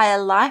entire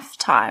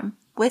lifetime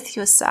with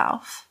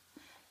yourself.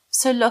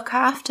 So look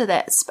after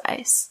that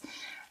space.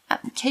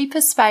 Keep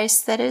a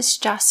space that is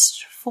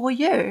just for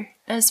you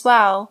as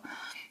well.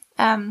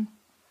 I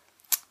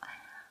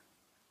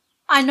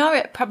know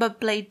it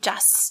probably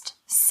just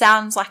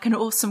sounds like an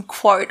awesome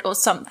quote or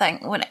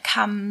something when it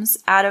comes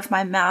out of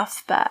my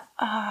mouth, but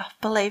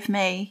believe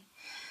me,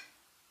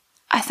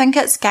 I think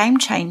it's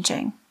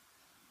game-changing.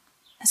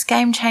 It's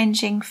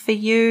game-changing for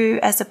you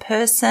as a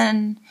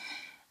person.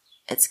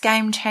 It's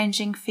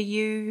game-changing for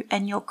you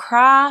and your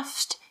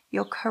craft,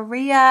 your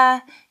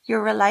career,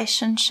 your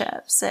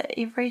relationships.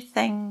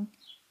 Everything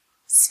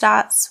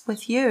starts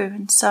with you,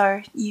 and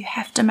so you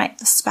have to make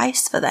the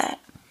space for that.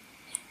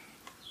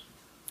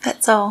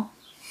 That's all.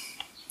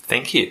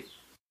 Thank you.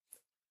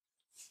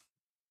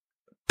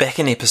 Back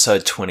in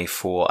episode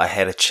 24, I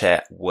had a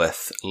chat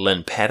with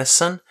Lynn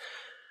Patterson,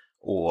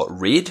 or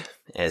Red,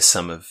 as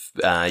some of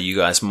you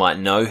guys might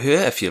know her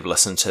if you've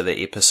listened to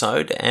the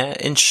episode,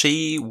 and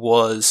she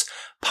was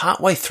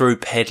partway through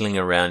paddling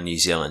around New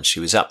Zealand.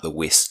 She was up the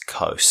west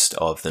coast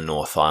of the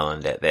North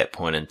Island at that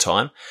point in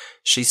time.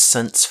 She's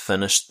since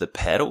finished the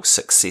paddle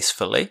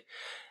successfully,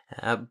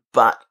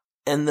 but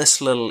in this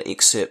little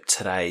excerpt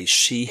today,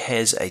 she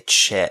has a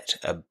chat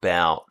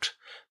about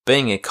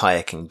being a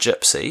kayaking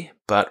gypsy,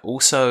 but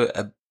also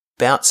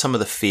about some of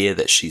the fear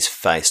that she's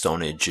faced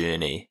on her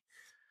journey,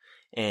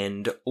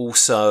 and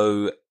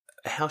also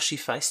how she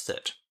faced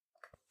it.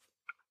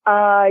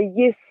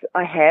 Yes,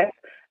 I have,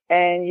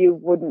 and you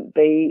wouldn't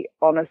be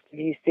honest if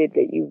you said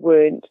that you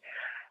weren't.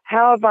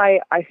 How have I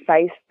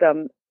faced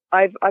them?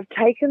 I've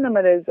taken them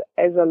as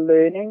a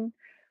learning,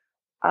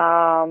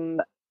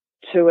 and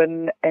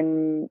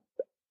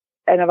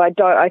if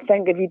I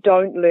think if you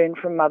don't learn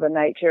from Mother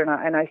Nature,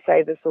 and I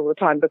say this all the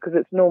time because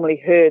it's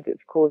normally her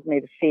that's caused me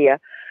the fear,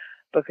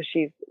 because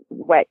she's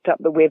whacked up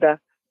the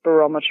weather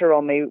barometer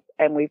on me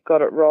and we've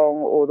got it wrong,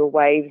 or the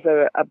waves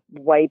are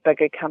way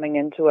bigger coming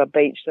into a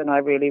beach than I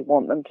really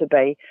want them to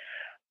be.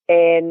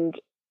 And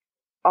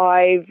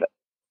I've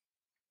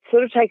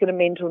sort of taken a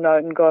mental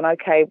note and gone,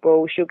 okay,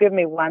 well, she'll give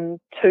me 1-2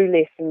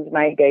 lessons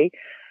maybe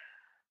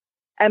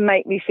and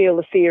make me feel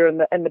the fear in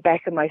the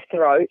back of my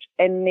throat.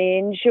 And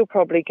then she'll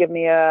probably give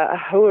me a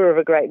hooer of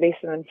a great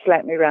lesson and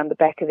slap me around the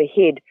back of the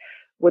head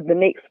with the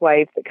next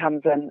wave that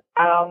comes in.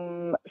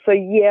 So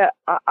yeah,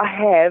 I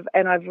have,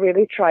 and I've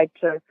really tried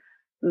to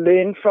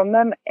learn from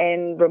them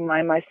and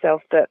remind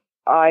myself that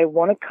I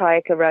want to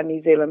kayak around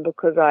New Zealand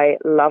because I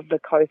love the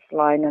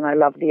coastline and I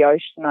love the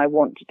ocean. I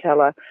want to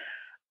tell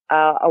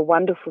a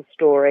wonderful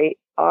story.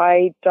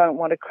 I don't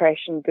want to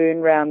crash and burn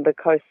around the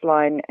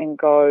coastline and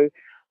go,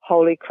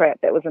 holy crap,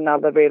 that was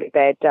another really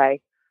bad day.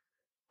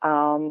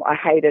 I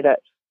hated it.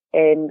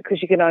 And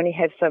because you can only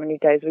have so many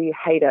days where you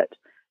hate it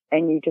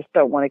and you just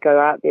don't want to go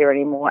out there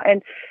anymore.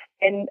 And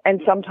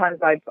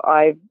sometimes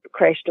I've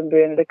crashed and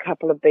burned at a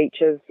couple of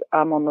beaches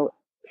on the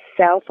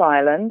South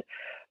Island,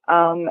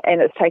 and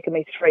it's taken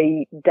me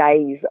 3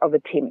 days of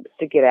attempts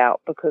to get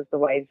out because the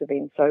waves have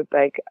been so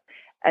big.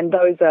 And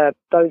those are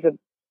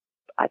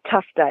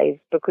tough days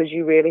because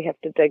you really have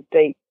to dig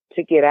deep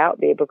to get out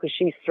there because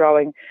she's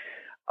throwing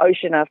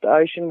ocean after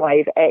ocean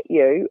wave at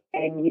you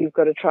and you've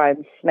got to try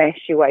and smash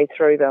your way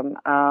through them.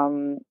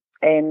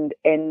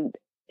 And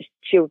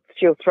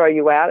she'll throw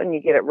you out and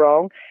you get it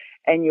wrong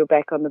and you're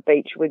back on the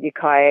beach with your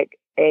kayak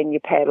and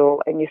your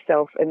paddle and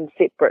yourself in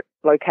separate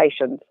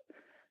locations.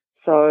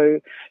 So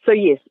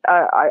yes,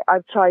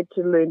 I've tried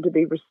to learn to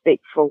be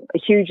respectful,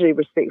 hugely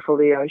respectful of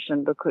the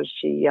ocean because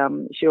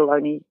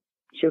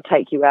she'll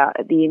take you out.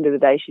 At the end of the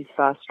day, she's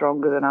far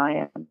stronger than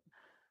I am.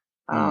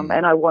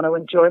 And I want to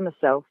enjoy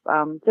myself.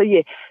 So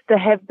yeah, there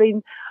have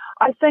been,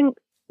 I think,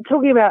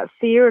 talking about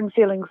fear and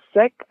feeling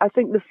sick, I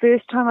think the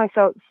first time I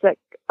felt sick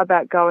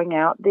about going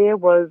out there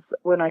was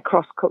when I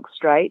crossed Cook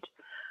Strait.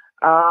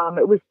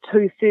 It was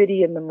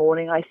 2:30 in the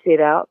morning. I set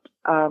out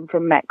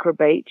from Macra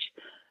Beach.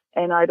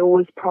 And I'd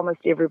always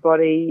promised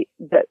everybody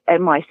that,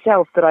 and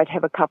myself, that I'd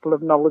have a couple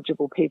of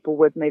knowledgeable people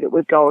with me that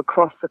would go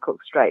across the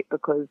Cook Strait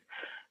because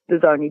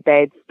there's only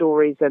bad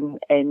stories and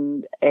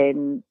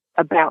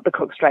about the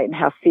Cook Strait and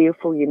how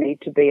fearful you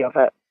need to be of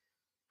it.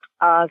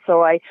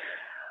 So I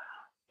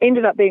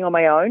ended up being on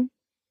my own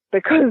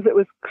because it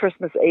was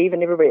Christmas Eve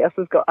and everybody else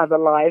has got other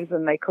lives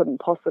and they couldn't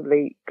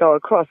possibly go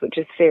across, which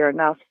is fair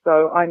enough.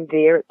 So I'm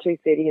there at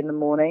 2:30 in the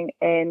morning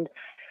and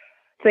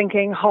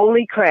thinking,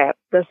 holy crap,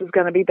 this is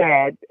going to be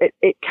bad.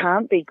 It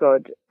can't be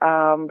good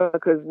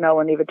because no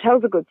one ever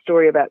tells a good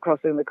story about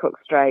crossing the Cook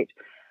Strait.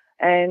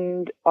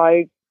 And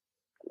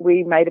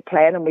we made a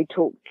plan and we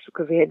talked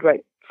because we had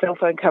great cell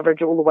phone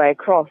coverage all the way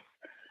across.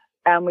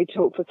 And we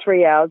talked for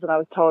 3 hours and I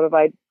was told if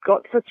I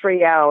got for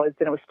 3 hours,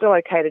 then it was still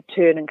okay to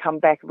turn and come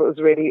back if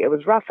it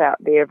was rough out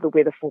there, if the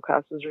weather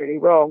forecast was really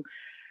wrong.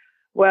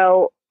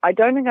 Well, I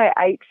don't think I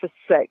ate for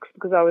 6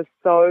 because I was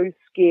so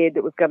scared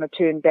it was going to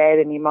turn bad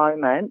any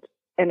moment.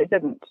 And it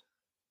didn't.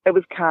 It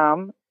was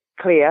calm,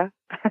 clear,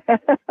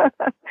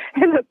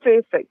 and a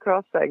perfect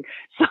crossing.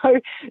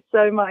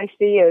 So my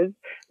fears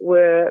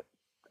were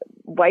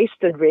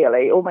wasted,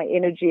 really. All my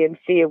energy and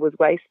fear was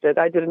wasted.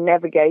 I did a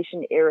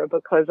navigation error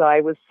because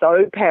I was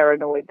so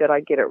paranoid that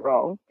I'd get it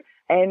wrong.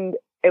 And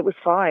it was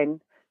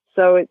fine.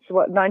 So it's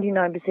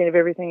 99% of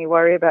everything you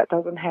worry about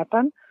doesn't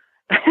happen.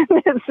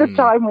 It's the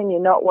time when you're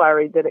not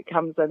worried that it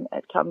comes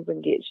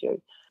and gets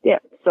you. Yeah,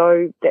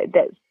 so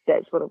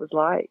that's what it was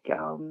like.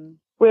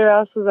 Where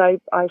else was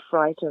I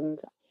frightened?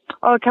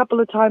 A couple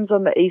of times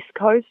on the East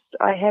Coast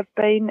I have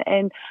been,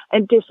 and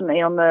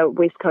definitely on the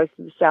West Coast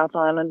of the South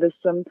Island. There's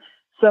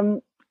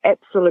some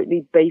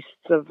absolutely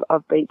beasts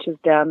of beaches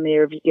down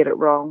there if you get it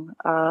wrong.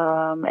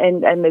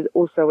 And there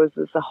also is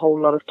a whole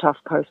lot of tough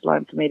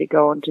coastline for me to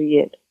go onto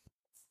yet.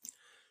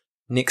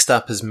 Next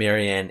up is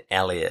Marianne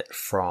Elliott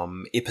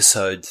from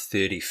episode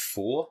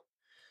 34.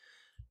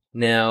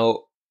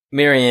 Now,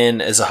 Marianne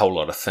is a whole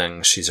lot of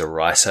things. She's a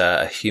writer,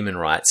 a human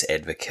rights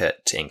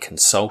advocate and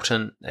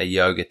consultant, a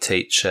yoga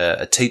teacher,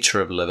 a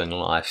teacher of living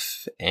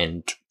life,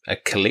 and a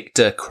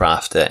collector,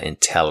 crafter, and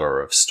teller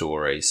of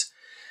stories.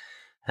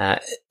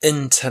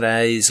 In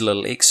today's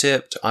little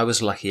excerpt, I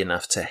was lucky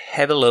enough to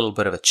have a little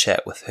bit of a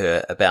chat with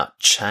her about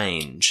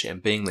change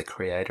and being the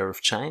creator of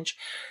change.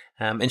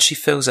 And she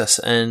fills us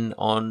in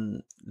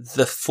on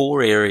the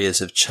 4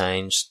 areas of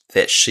change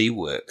that she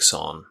works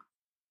on.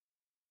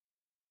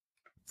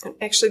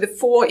 Actually, the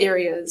 4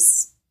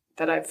 areas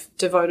that I've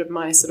devoted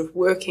my sort of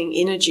working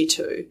energy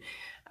to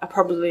are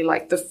probably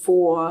like the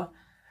 4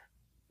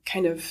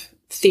 kind of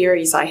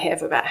theories I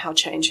have about how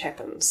change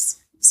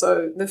happens.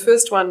 So the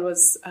first one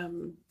was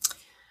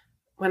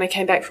when I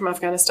came back from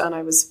Afghanistan,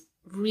 I was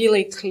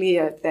really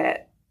clear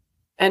that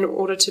in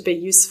order to be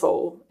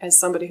useful as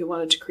somebody who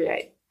wanted to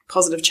create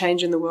positive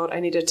change in the world,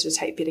 I needed to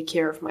take better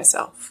care of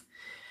myself.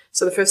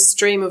 So the first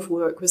stream of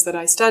work was that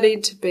I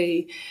studied to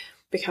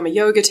become a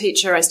yoga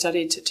teacher. I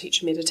studied to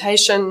teach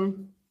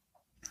meditation.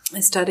 I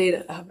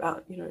studied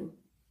about,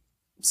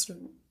 sort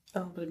of a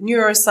little bit of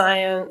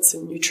neuroscience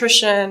and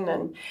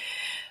nutrition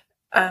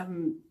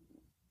and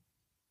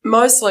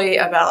mostly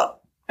about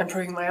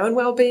improving my own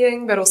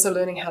well-being, but also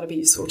learning how to be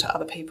useful to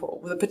other people,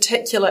 with a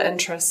particular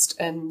interest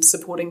in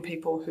supporting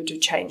people who do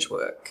change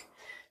work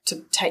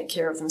to take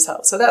care of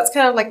themselves. So that's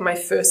kind of like my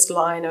first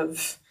line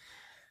of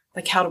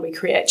like how do we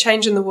create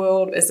change in the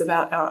world is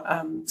about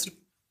our sort of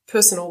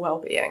personal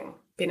well-being,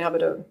 being able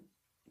to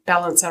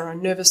balance our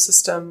own nervous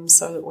system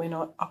so that we're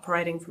not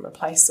operating from a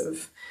place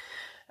of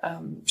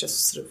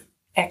just sort of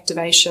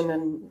activation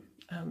and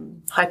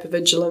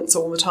hypervigilance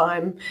all the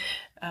time,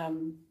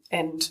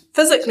 and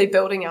physically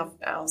building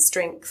our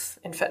strength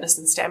and fitness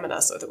and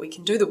stamina so that we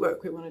can do the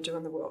work we want to do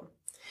in the world.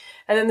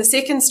 And then the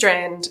second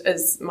strand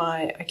is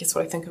my, I guess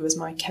what I think of as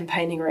my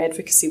campaigning or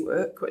advocacy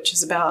work, which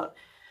is about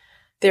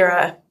there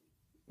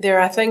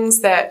are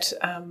things that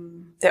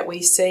that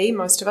we see,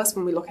 most of us,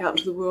 when we look out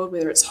into the world,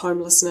 whether it's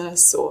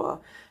homelessness or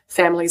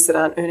families that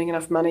aren't earning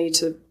enough money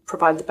to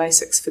provide the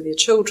basics for their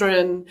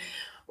children,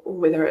 or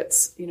whether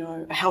it's, you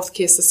know, a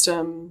healthcare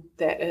system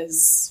that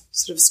is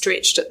sort of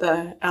stretched at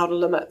the outer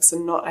limits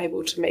and not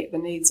able to meet the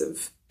needs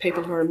of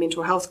people who are in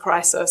mental health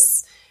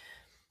crisis.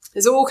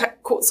 There's all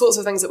sorts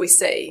of things that we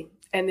see,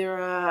 and there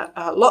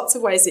are lots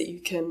of ways that you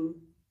can,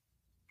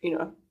 you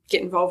know,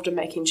 get involved in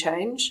making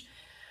change.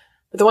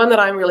 But the one that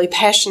I'm really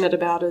passionate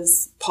about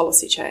is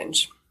policy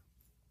change.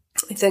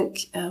 I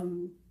think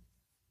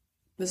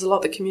there's a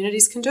lot that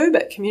communities can do,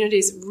 but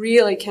communities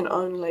really can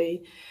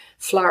only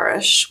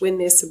flourish when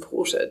they're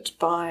supported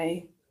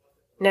by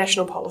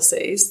national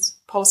policies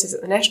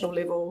at the national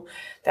level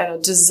that are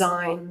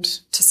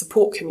designed to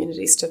support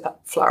communities to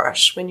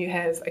flourish. When you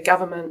have a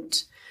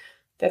government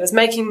that is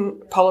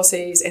making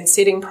policies and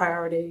setting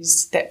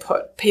priorities that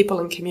put people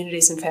and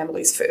communities and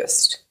families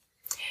first.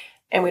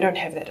 And we don't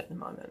have that at the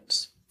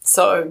moment.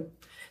 So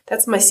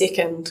that's my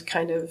second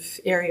kind of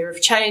area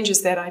of change,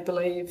 is that I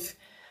believe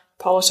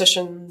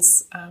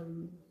politicians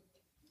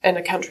in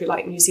a country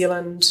like New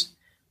Zealand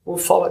will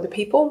follow the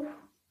people.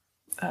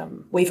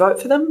 We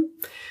vote for them.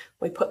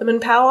 We put them in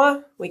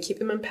power. We keep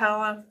them in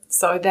power.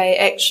 So they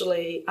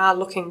actually are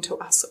looking to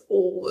us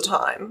all the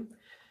time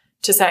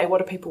to say, what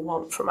do people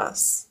want from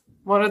us?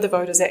 What do the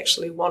voters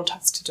actually want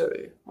us to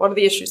do? What are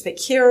the issues they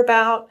care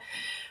about?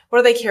 What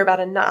do they care about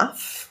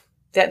enough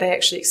that they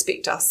actually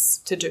expect us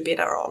to do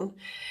better on?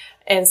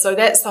 And so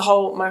that's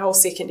my whole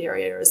second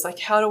area, is like,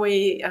 how do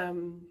we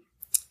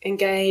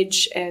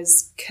engage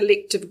as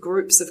collective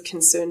groups of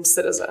concerned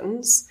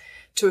citizens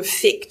to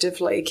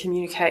effectively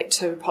communicate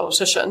to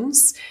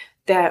politicians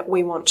that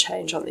we want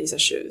change on these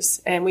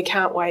issues? And we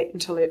can't wait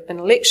until an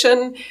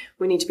election.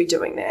 We need to be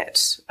doing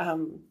that,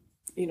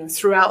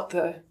 throughout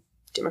the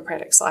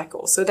democratic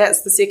cycle. So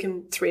that's the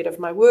second thread of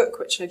my work,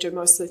 which I do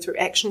mostly through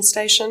Action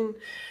Station.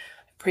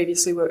 I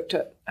previously worked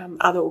at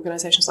other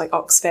organisations like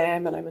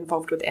Oxfam, and I'm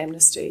involved with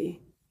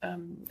Amnesty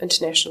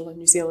International in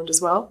New Zealand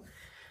as well.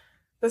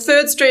 The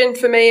third strand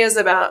for me is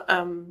about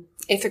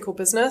ethical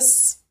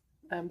business.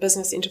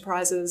 Business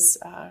enterprises,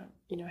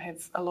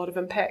 have a lot of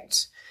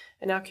impact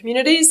in our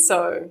communities.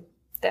 So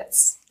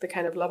that's the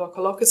kind of Lava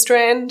Koloka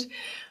strand,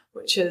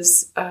 which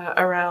is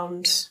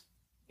around,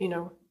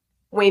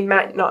 we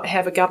might not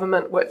have a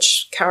government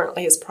which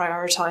currently is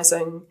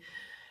prioritising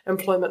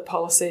employment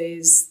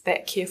policies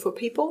that care for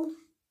people,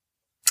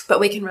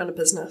 but we can run a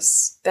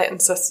business that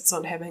insists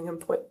on having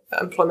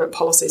employment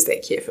policies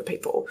that care for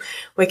people.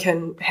 We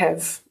can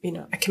have,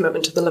 a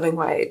commitment to the living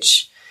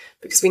wage,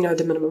 because we know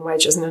the minimum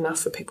wage isn't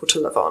enough for people to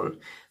live on.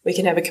 We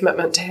can have a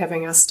commitment to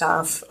having our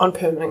staff on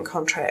permanent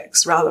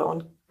contracts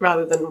rather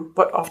than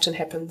what often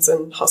happens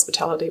in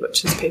hospitality,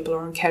 which is people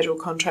are on casual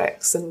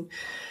contracts and,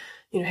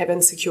 have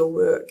insecure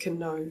work and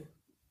no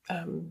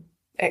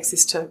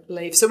access to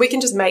leave. So we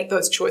can just make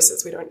those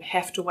choices. We don't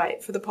have to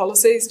wait for the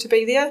policies to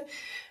be there.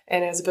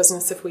 And as a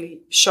business, if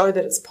we show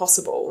that it's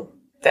possible,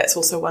 that's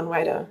also one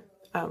way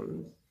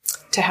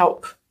to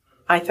help,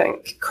 I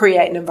think,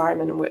 create an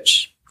environment in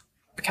which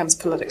it becomes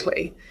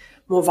politically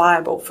more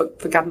viable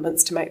for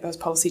governments to make those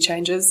policy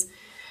changes.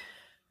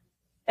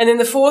 And then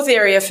the fourth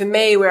area for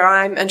me where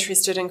I'm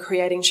interested in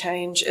creating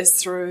change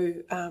is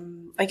through,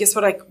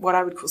 what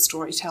I would call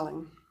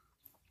storytelling.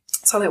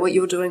 So like what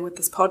you're doing with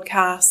this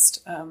podcast,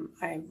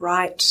 I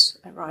write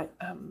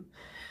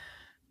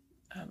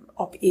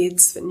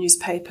op-eds for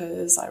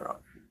newspapers. I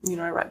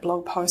write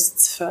blog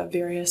posts for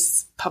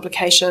various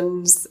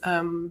publications.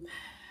 I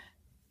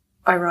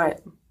write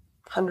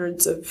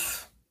hundreds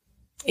of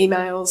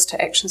emails to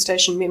Action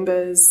Station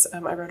members. I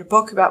wrote a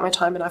book about my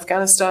time in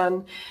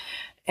Afghanistan,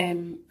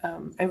 and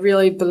I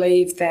really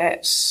believe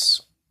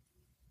that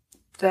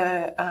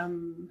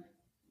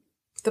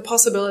the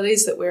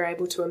possibilities that we're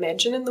able to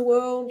imagine in the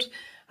world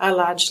are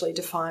largely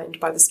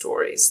defined by the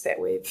stories that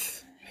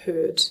we've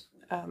heard.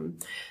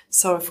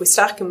 So if we're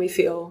stuck and we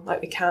feel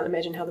like we can't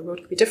imagine how the world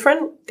could be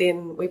different,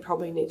 then we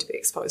probably need to be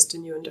exposed to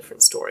new and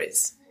different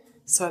stories.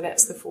 So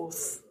that's the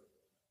fourth.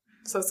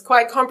 So it's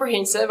quite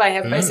comprehensive. I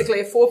have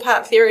basically a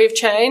 4-part theory of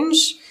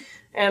change,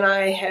 and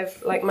I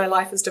have, my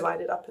life is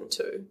divided up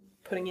into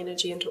putting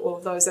energy into all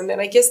of those. And then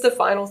I guess the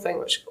final thing,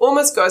 which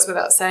almost goes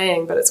without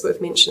saying, but it's worth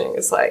mentioning,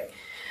 is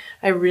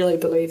I really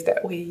believe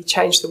that we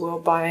change the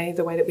world by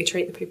the way that we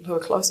treat the people who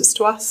are closest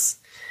to us.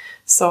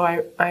 So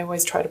I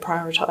always try to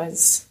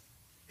prioritise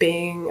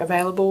being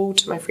available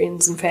to my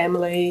friends and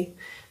family,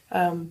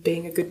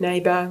 being a good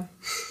neighbour,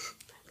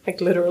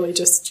 like literally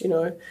just, you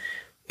know,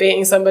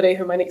 being somebody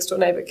who my next door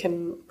neighbour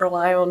can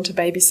rely on to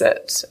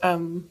babysit.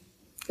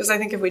 Because I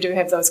think if we do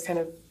have those kind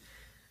of,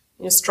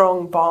 you know,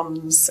 strong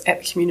bonds at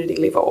the community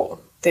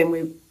level, then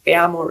we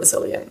are more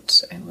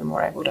resilient and we're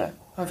more able to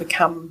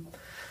overcome,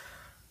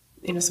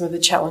 you know, some of the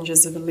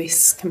challenges of a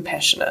less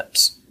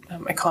compassionate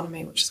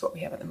economy, which is what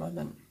we have at the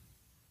moment.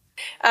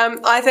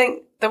 I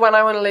think the one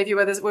I want to leave you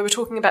with is we were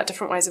talking about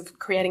different ways of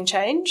creating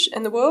change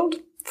in the world.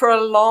 For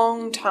a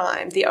long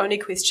time, the only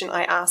question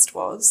I asked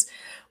was,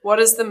 what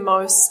is the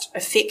most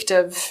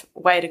effective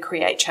way to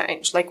create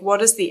change? Like,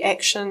 what is the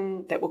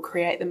action that will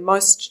create the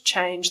most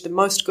change, the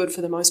most good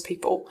for the most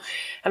people?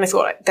 And I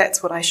thought,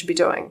 that's what I should be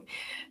doing.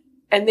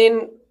 And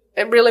then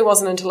it really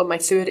wasn't until in my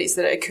 30s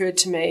that it occurred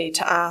to me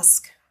to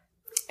ask,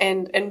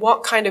 and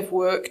what kind of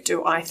work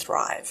do I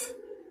thrive?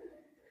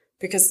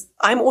 Because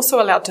I'm also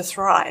allowed to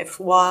thrive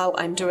while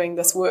I'm doing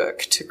this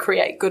work to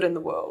create good in the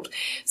world.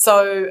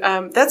 So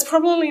that's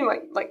probably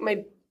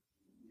my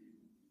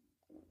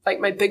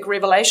big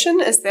revelation,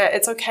 is that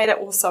it's okay to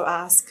also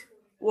ask,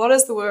 what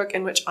is the work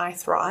in which I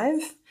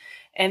thrive?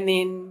 And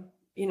then,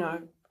 you know,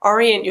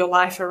 orient your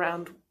life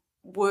around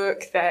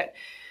work that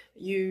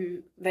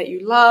you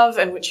love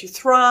and which you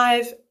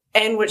thrive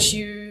and which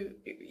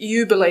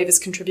you believe is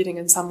contributing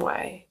in some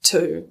way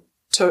to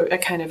a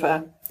kind of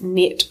a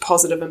net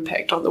positive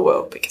impact on the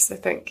world. Because I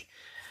think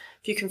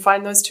if you can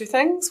find those two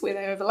things where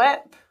they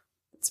overlap,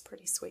 it's a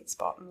pretty sweet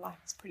spot in life.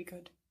 It's pretty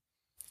good.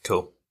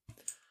 Cool.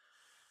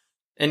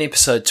 In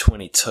episode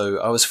 22,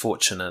 I was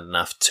fortunate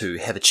enough to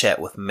have a chat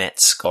with Matt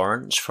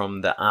Scorange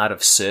from The Art of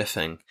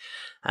Surfing.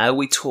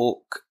 We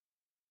talk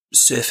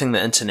surfing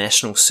the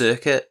international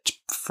circuit,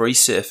 free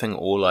surfing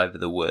all over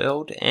the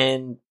world,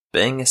 and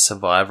being a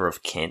survivor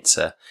of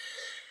cancer.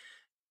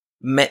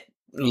 Matt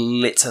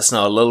lets us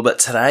know a little bit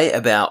today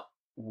about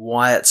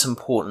why it's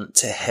important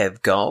to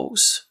have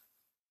goals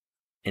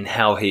and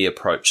how he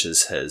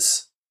approaches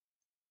his.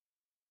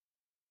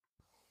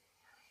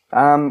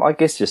 I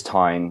guess just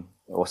tying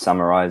or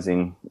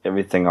summarising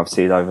everything I've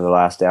said over the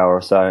last hour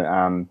or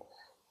so.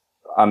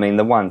 I mean,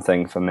 the one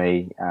thing for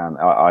me,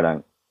 I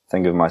don't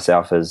think of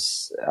myself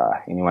as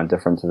anyone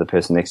different to the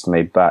person next to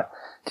me, but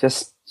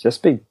just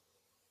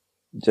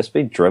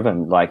be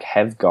driven. Like,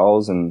 have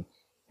goals and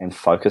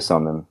focus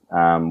on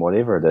them.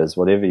 Whatever it is,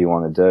 whatever you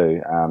want to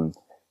do.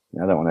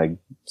 I don't want to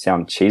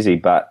sound cheesy,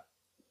 but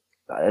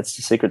it's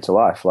the secret to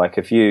life. Like,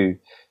 if you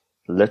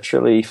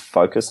literally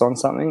focus on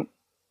something,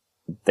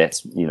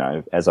 that's, you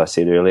know, as I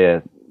said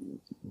earlier,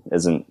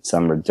 isn't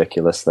some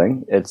ridiculous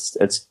thing. It's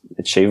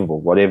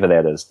achievable, whatever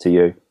that is to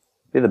you.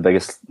 The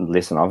biggest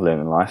lesson I've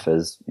learned in life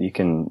is you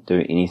can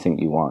do anything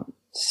you want.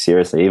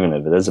 Seriously, even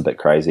if it is a bit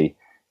crazy.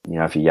 You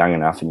know, if you're young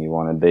enough and you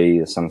want to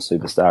be some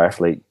superstar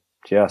athlete,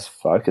 just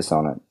focus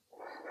on it.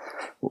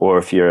 Or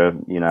if you're,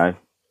 you know,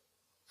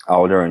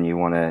 older and you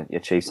want to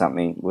achieve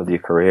something with your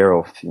career,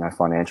 or, you know,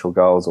 financial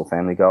goals or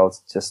family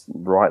goals, just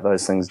write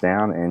those things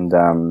down and,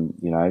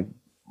 you know,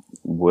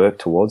 work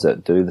towards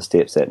it. Do the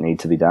steps that need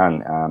to be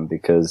done,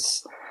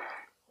 because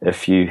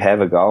if you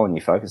have a goal and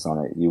you focus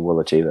on it, you will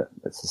achieve it.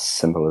 It's as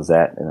simple as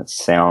that. And it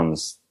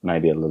sounds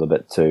maybe a little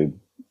bit too,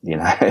 you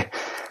know,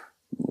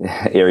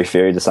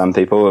 airy-fairy to some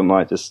people. They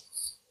might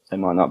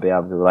not be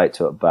able to relate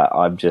to it, but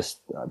I've had,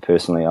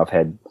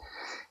 you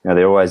know,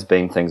 there have always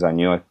been things I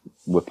knew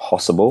were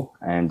possible.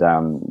 And,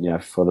 you know,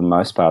 for the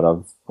most part,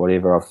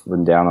 whatever I've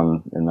written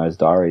down in those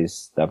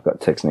diaries, they've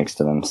got ticks next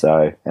to them.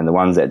 So, and the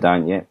ones that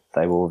don't yet,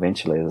 they will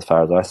eventually, as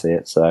far as I see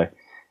it. So,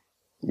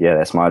 yeah,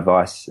 that's my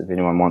advice. If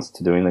anyone wants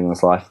to do anything in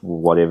this life,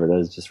 whatever it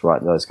is, just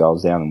write those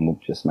goals down and we'll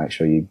just make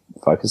sure you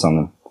focus on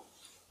them.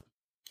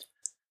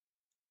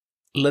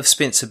 Liv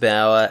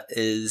Spencer-Bauer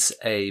is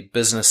a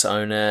business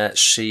owner.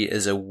 She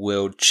is a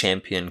world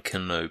champion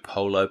canoe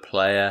polo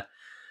player,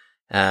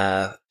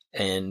 and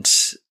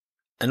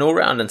an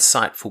all-round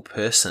insightful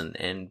person.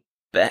 And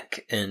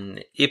back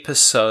in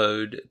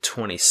episode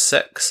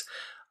 26,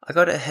 I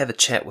got to have a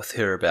chat with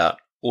her about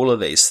all of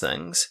these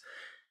things.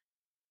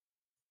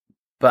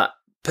 But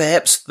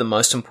perhaps the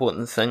most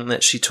important thing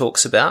that she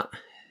talks about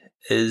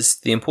is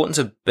the importance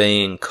of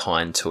being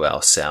kind to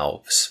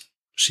ourselves.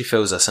 She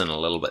fills us in a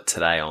little bit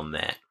today on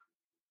that.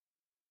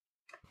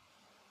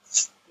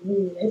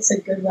 Ooh, it's a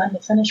good one to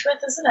finish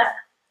with, isn't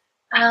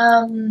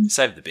it?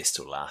 Save the best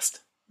till last.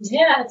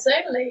 Yeah,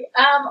 totally.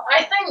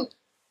 I think,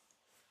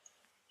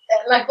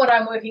 like, what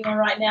I'm working on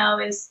right now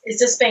is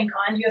just being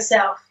kind to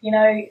yourself. You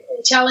know,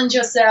 challenge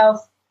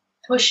yourself,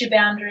 push your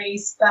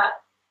boundaries,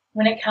 but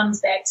when it comes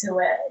back to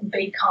it,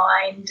 be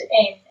kind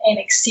and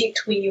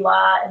accept where you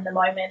are in the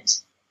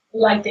moment.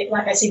 Like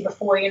I said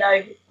before, you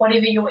know,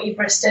 whatever your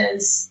Everest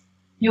is,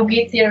 you'll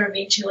get there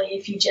eventually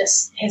if you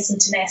just have some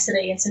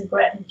tenacity and some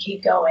grit and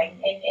keep going.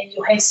 And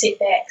you'll have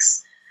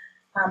setbacks,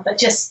 but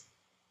just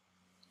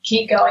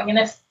keep going. And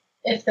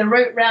if the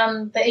route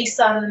round the east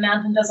side of the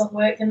mountain doesn't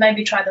work, then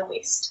maybe try the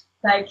west.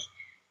 Like,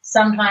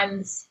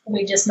 sometimes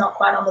we're just not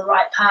quite on the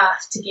right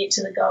path to get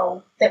to the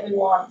goal that we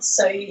want.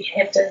 So you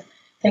have to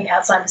think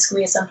outside the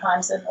square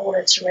sometimes in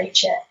order to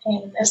reach it.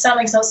 And if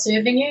something's not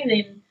serving you,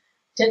 then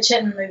ditch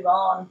it and move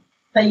on.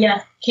 But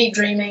yeah, keep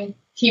dreaming,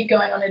 keep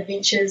going on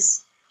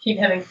adventures, keep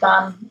having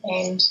fun,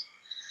 and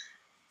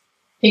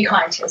be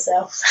kind to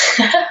yourself.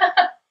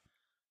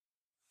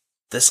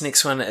 This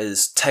next one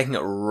is taking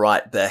it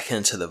right back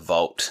into the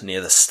vault near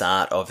the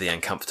start of the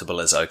Uncomfortable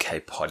is Okay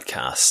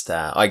podcast.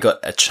 I got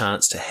a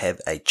chance to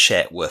have a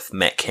chat with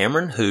Matt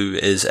Cameron, who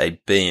is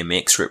a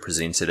BMX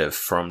representative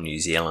from New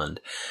Zealand.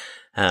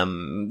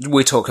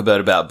 We talk a bit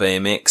about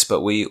BMX,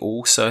 but we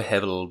also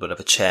have a little bit of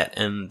a chat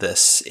in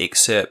this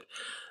excerpt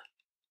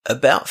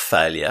about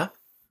failure,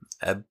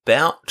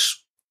 about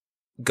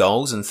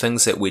goals and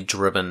things that we're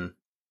driven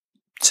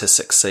to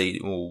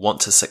succeed or want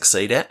to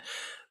succeed at.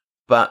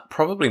 But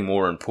probably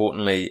more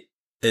importantly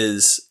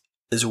is,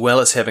 as well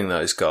as having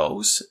those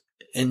goals,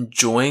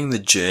 enjoying the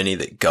journey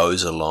that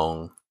goes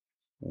along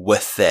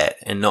with that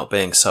and not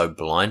being so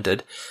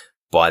blinded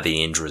by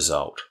the end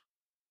result.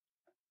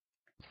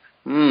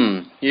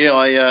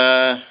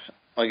 Yeah,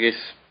 I guess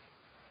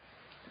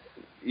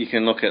you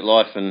can look at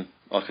life, and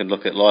I could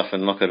look at life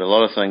and look at a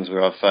lot of things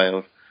where I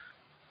failed.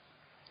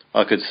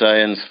 I could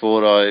say in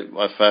sport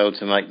I failed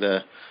to make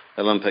the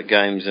Olympic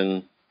Games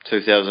in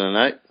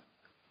 2008.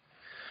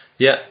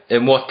 Yeah,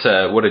 and what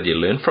did you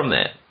learn from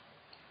that?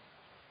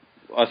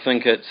 I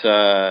think it's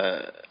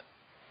I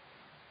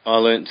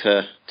learnt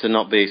to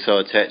not be so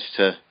attached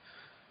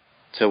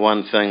to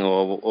one thing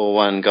or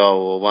one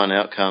goal or one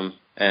outcome,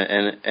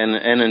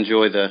 and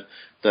enjoy the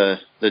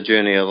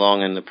journey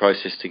along and the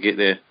process to get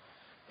there,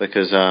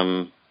 because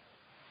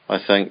I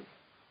think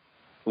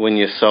when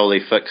you're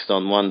solely fixed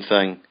on one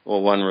thing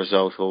or one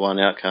result or one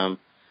outcome,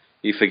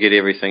 you forget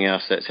everything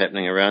else that's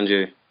happening around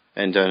you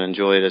and don't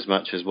enjoy it as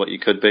much as what you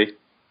could be.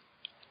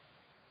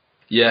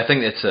 Yeah, I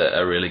think that's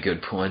a really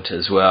good point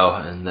as well,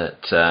 and that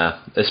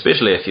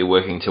especially if you're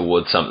working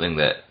towards something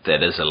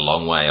that is a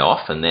long way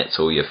off and that's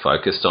all you're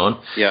focused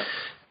on. Yeah.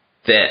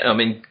 That, I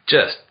mean,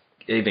 just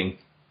even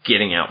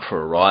getting out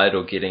for a ride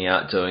or getting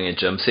out doing a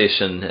gym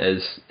session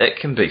it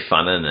can be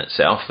fun in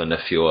itself, and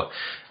if you're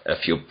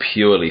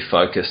purely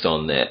focused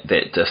on that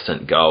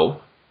distant goal,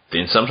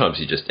 then sometimes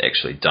you just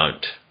actually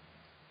don't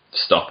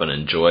stop and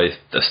enjoy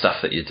the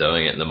stuff that you're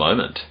doing at the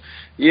moment.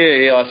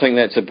 Yeah, I think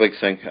that's a big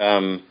thing.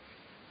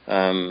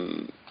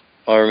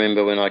 I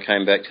remember when I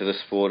came back to the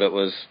sport,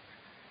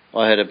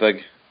 I had a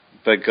big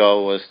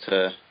goal was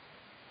to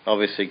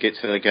obviously get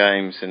to the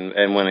games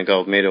and win a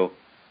gold medal.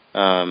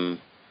 And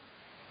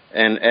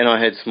I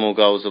had small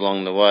goals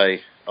along the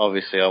way.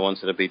 Obviously, I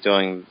wanted to be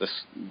doing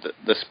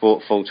the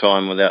sport full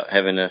time without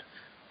having to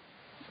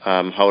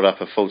hold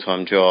up a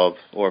full-time job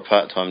or a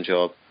part-time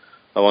job.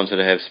 I wanted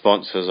to have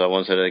sponsors. I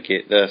wanted to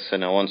get this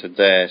and I wanted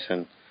that,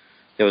 and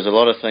there was a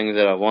lot of things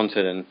that I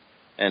wanted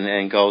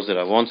and goals that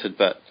I wanted,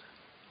 but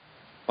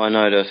I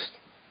noticed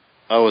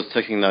I was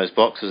ticking those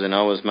boxes and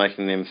I was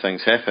making them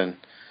things happen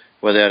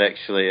without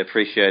actually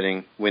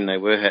appreciating when they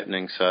were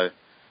happening. So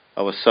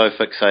I was so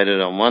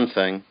fixated on one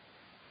thing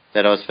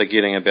that I was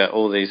forgetting about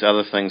all these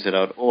other things that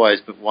I'd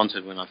always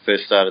wanted when I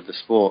first started the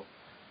sport,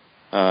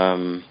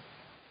 that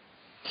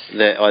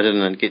I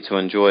didn't get to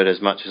enjoy it as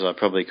much as I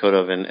probably could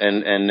have.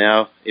 And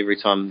now, every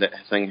time that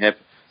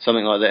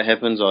something like that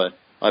happens, I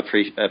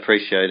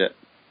appreciate it.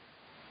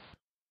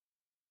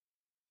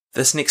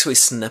 This next wee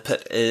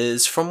snippet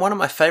is from one of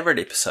my favourite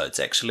episodes,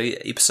 actually,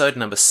 episode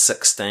number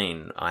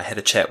 16. I had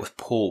a chat with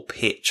Paul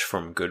Petch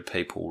from Good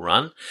People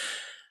Run.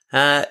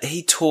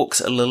 He talks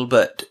a little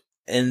bit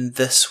in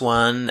this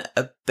one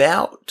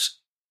about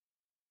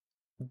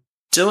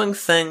doing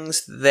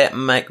things that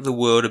make the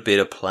world a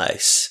better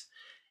place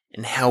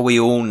and how we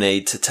all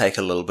need to take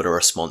a little bit of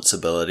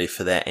responsibility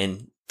for that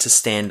and to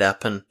stand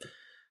up and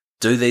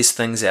do these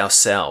things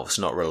ourselves,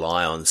 not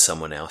rely on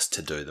someone else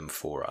to do them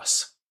for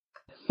us.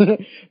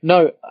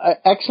 No,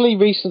 actually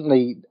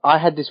recently, I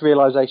had this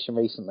realization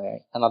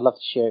recently, and I'd love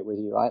to share it with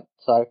you, right?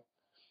 So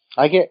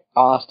I get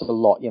asked a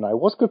lot,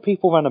 what's Good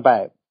People Run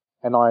about?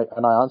 And I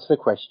answer the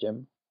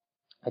question,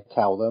 I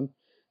tell them,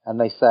 and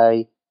they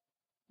say,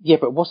 yeah,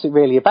 but what's it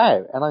really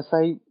about? And I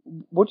say,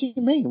 what do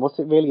you mean? What's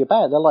it really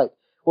about? They're like,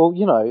 well,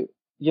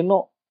 you're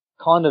not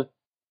kind of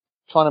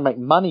trying to make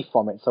money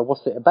from it, so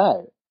what's it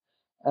about?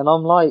 And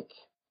I'm like,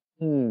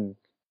 And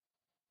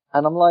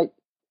I'm like,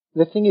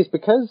 the thing is,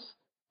 because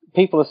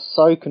people are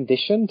so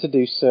conditioned to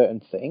do certain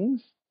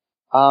things,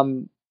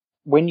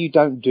 when you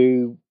don't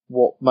do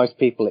what most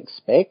people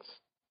expect,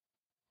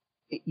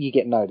 you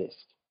get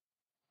noticed.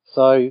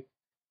 So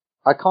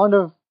I kind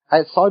of,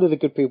 outside of the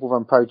Good People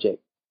Run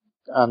project,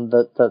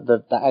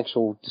 the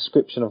actual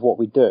description of what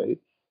we do,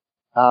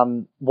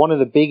 one of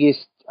the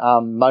biggest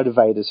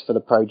motivators for the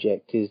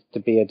project is to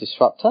be a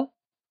disruptor.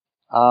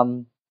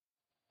 And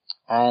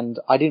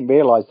I didn't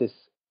realize this.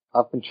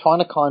 I've been trying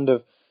to kind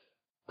of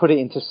put it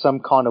into some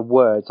kind of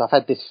words. I've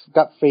had this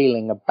gut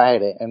feeling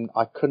about it, and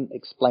I couldn't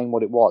explain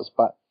what it was.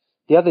 But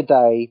the other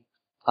day,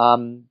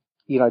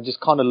 just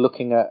kind of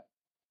looking at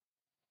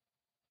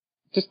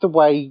just the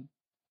way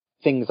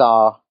things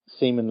are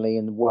seemingly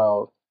in the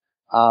world,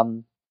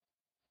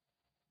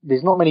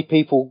 there's not many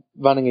people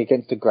running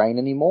against the grain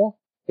anymore.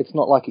 It's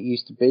not like it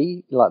used to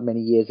be, like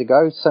many years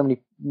ago.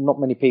 Not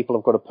many people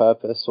have got a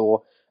purpose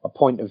or a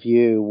point of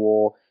view,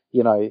 or,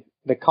 you know,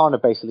 they kind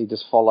of basically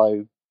just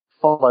follow,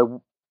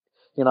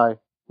 you know,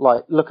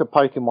 like, look at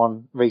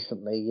Pokemon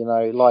recently, you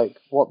know, like,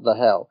 what the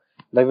hell?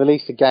 They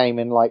released a game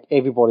and, like,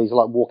 everybody's,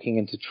 like, walking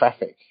into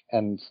traffic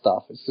and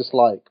stuff. It's just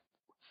like,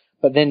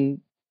 but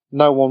then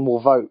no one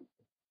will vote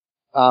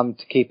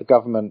to keep a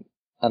government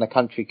and a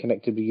country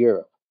connected to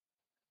Europe.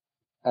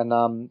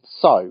 And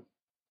so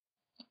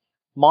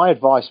my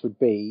advice would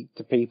be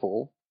to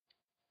people,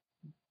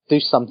 do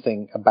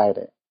something about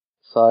it.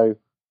 So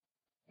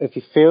if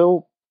you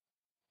feel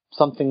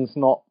something's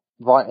not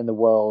right in the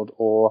world,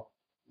 or,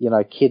 you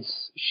know,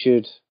 kids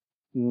should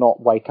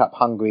not wake up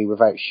hungry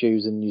without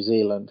shoes in New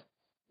Zealand,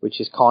 which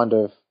is kind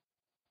of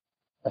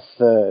a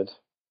third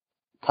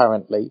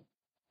currently,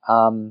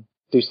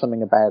 do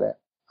something about it.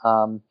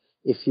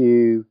 If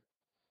you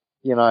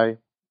know,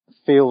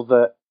 feel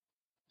that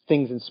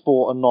things in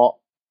sport are not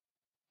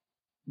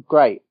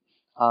great,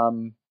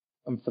 and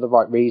for the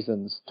right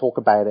reasons, talk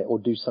about it or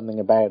do something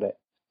about it.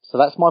 So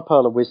that's my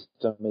pearl of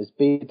wisdom: is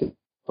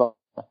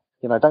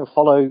you know, don't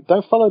follow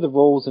the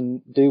rules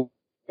and do what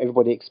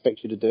everybody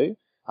expects you to do.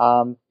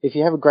 If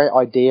you have a great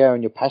idea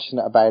and you're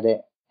passionate about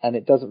it and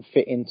it doesn't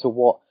fit into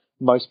what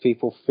most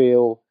people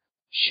feel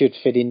should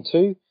fit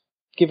into,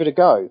 give it a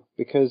go.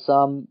 Because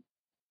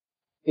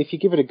if you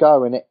give it a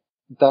go and it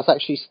does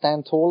actually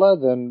stand taller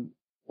than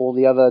all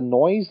the other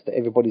noise that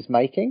everybody's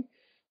making,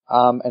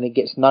 and it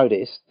gets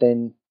noticed,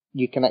 then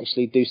you can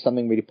actually do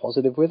something really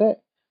positive with it.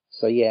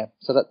 So yeah,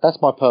 so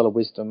that's my pearl of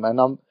wisdom.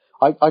 And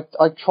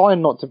I try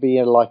not to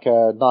be like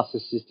a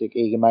narcissistic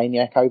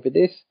egomaniac over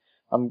this.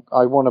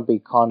 I want to be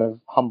kind of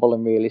humble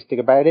and realistic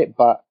about it.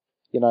 But,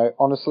 you know,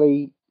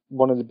 honestly,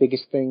 one of the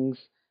biggest things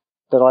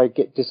that I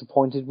get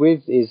disappointed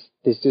with is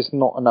there's just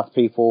not enough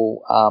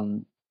people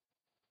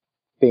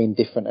being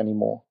different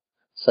anymore.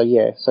 So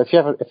yeah, so if you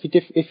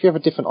have a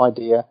different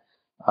idea,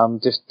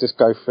 just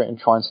go for it and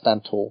try and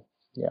stand tall.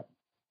 Yeah.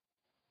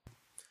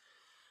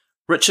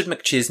 Richard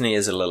McChesney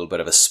is a little bit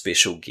of a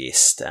special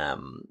guest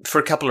for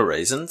a couple of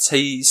reasons.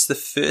 He's the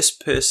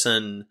first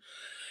person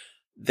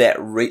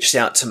that reached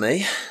out to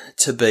me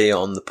to be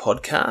on the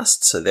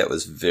podcast, so that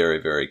was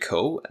very, very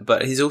cool.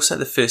 But he's also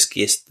the first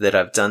guest that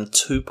I've done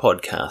 2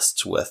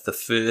 podcasts with. The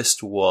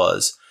first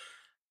was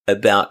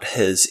about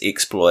his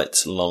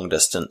exploits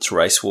long-distance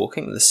race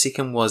walking. The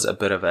second was a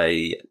bit of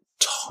a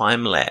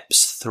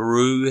time-lapse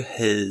through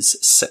his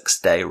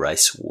 6-day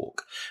race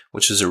walk,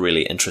 which was a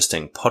really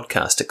interesting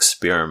podcast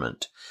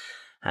experiment.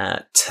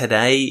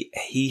 Today,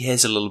 he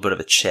has a little bit of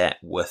a chat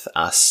with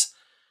us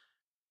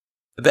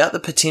about the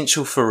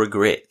potential for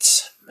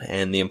regrets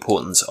and the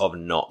importance of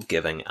not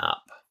giving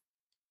up.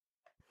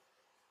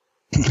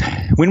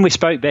 When we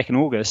spoke back in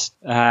August,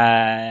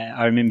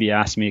 I remember you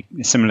asked me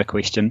a similar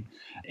question,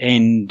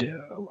 and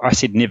I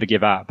said never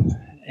give up.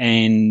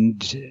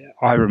 And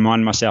I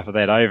remind myself of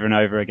that over and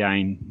over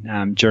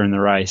again during the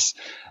race.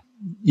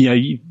 You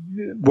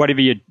know,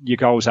 whatever your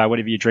goals are,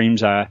 whatever your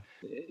dreams are,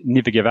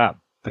 never give up,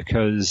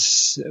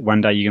 because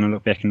one day you're going to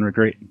look back and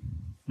regret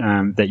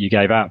that you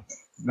gave up.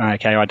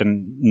 Okay, I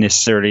didn't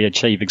necessarily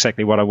achieve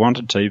exactly what I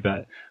wanted to,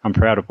 but I'm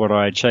proud of what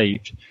I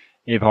achieved.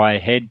 If I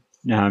had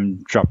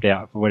dropped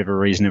out for whatever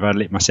reason, if I'd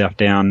let myself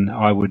down,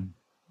 I would,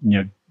 you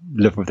know,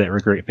 live with that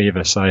regret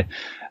forever. So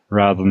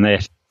rather than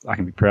that, I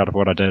can be proud of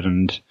what I did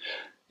and,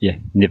 yeah,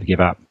 never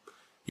give up.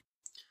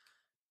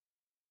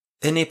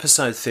 In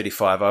episode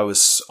 35, I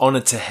was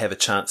honoured to have a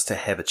chance to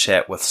have a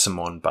chat with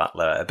Simone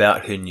Butler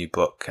about her new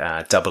book,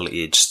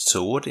 Double-Edged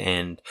Sword,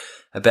 and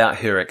about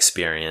her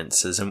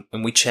experiences. And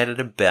we chatted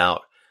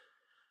about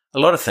a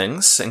lot of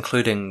things,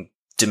 including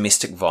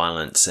domestic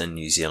violence in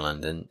New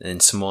Zealand.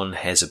 And Simone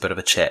has a bit of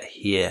a chat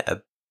here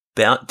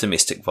about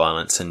domestic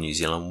violence in New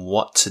Zealand,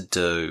 what to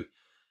do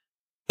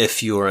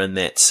if you're in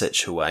that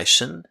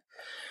situation.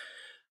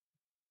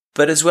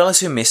 But as well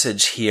as her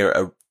message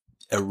here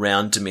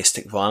around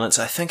domestic violence,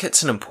 I think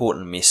it's an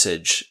important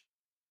message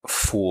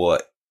for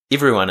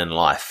everyone in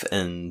life,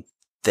 in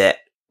that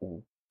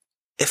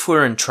if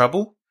we're in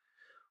trouble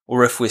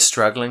or if we're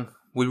struggling,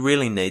 we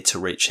really need to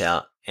reach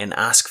out and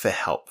ask for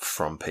help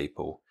from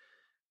people.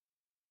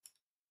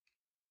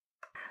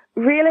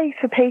 Really,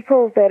 for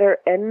people that are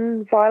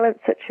in violent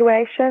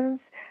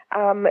situations,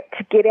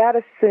 to get out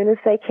as soon as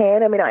they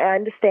can. I mean, I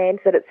understand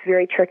that it's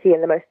very tricky,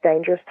 and the most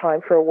dangerous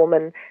time for a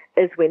woman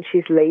is when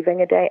she's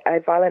leaving a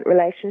violent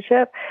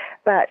relationship.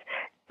 But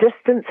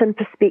distance and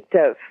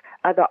perspective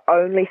are the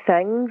only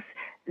things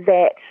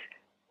that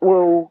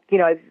will, you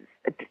know,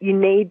 you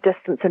need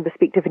distance and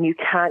perspective, and you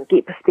can't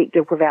get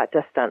perspective without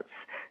distance.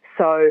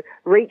 So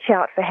reach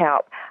out for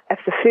help. If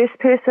the first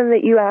person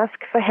that you ask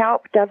for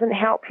help doesn't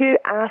help you,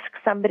 ask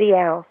somebody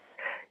else.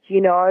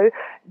 You know,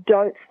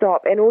 don't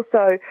stop. And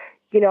also,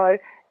 you know,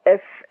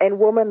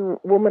 women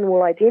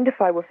will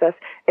identify with this.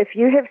 If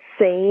you have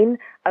seen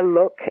a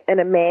look in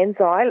a man's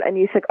eye and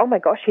you think, oh my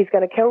gosh, he's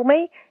going to kill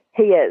me,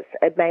 He is.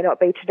 It may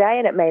not be today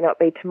and it may not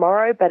be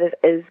tomorrow, but it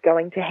is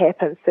going to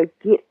happen. So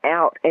get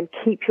out and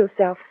keep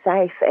yourself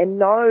safe and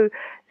know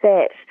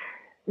that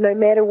no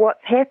matter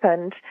what's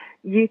happened,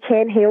 you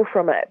can heal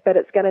from it, but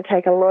it's going to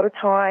take a lot of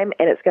time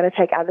and it's going to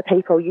take other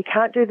people. You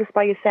can't do this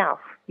by yourself.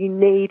 You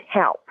need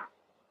help.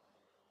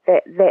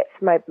 That's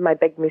my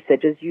big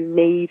message is you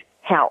need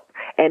help.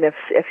 And if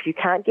you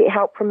can't get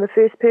help from the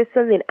first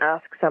person, then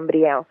ask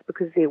somebody else,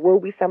 because there will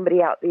be somebody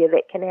out there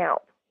that can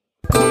help.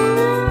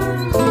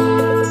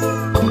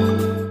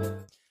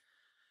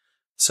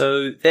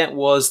 So that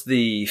was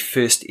the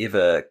first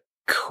ever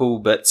Cool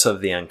Bits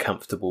of the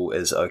Uncomfortable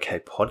is Okay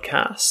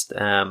podcast.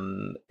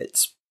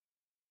 It's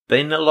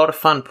been a lot of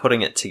fun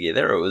putting it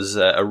together. It was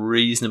a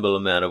reasonable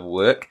amount of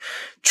work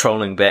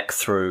trolling back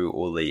through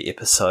all the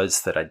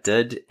episodes that I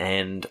did,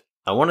 and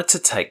I wanted to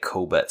take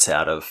cool bits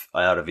out of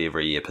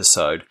every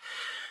episode,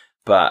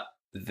 but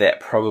that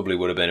probably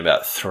would have been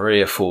about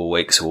 3 or 4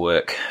 weeks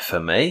work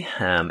for me,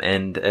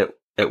 and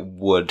it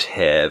would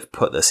have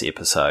put this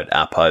episode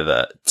up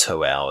over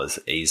 2 hours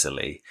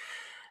easily.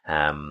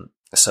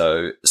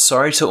 So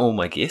sorry to all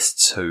my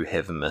guests who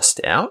have missed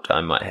out.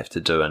 I might have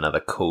to do another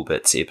Cool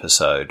Bits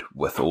episode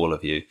with all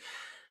of you.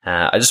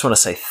 I just want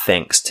to say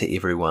thanks to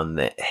everyone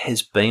that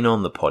has been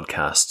on the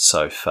podcast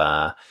so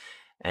far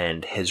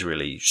and has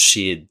really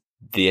shared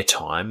their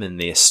time and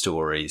their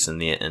stories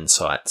and their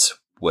insights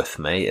with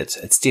me.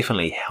 It's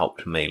definitely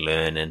helped me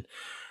learn, and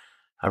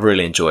I've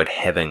really enjoyed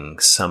having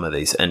some of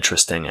these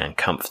interesting and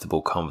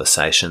uncomfortable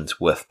conversations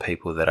with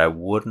people that I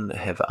wouldn't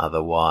have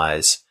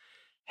otherwise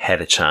had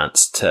a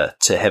chance to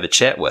have a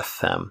chat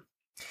with.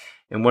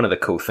 And one of the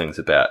cool things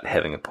about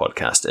having a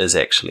podcast is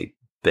actually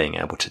being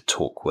able to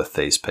talk with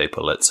these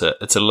people. It's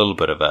a little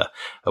bit of a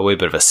wee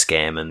bit of a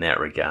scam in that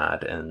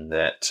regard, in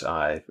that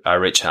I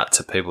reach out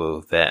to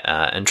people that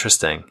are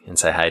interesting and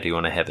say, hey, do you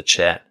want to have a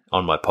chat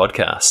on my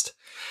podcast?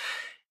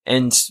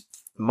 And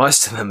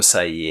most of them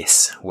say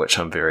yes, which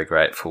I'm very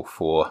grateful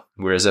for.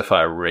 Whereas if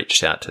I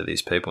reached out to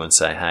these people and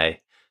say,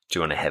 hey, do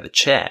you want to have a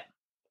chat?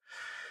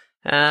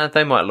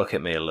 They might look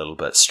at me a little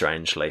bit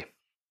strangely.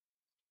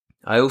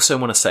 I also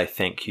want to say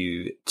thank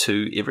you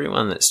to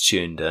everyone that's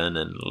tuned in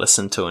and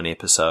listened to an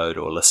episode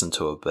or listened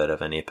to a bit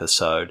of an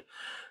episode.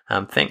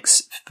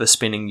 Thanks for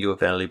spending your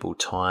valuable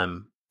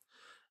time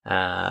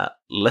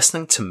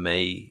listening to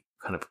me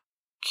kind of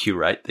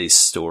curate these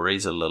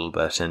stories a little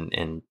bit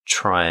and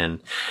try and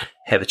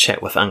have a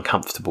chat with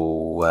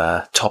uncomfortable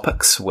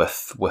topics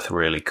with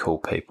really cool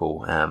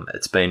people.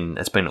 It's been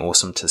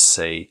awesome to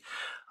see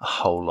a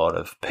whole lot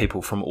of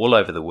people from all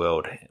over the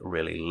world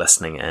really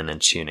listening in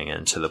and tuning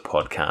into the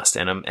podcast.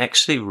 And I'm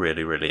actually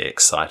really, really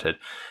excited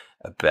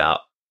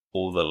about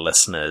all the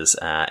listeners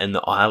in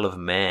the Isle of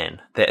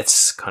Man.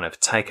 That's kind of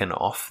taken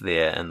off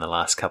there in the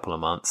last couple of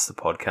months, the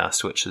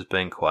podcast, which has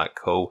been quite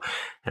cool.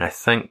 And I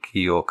think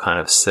you're kind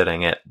of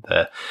sitting at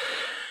the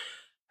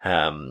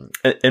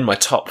in my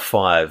top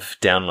 5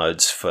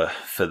 downloads for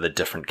the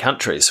different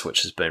countries,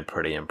 which has been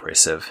pretty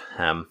impressive.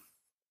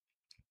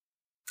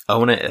 I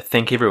want to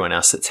thank everyone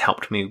else that's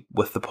helped me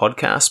with the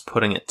podcast,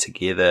 putting it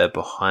together,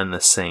 behind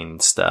the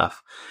scenes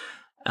stuff,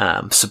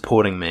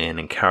 supporting me and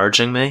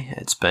encouraging me.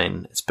 It's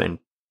been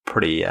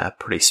pretty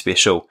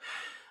special.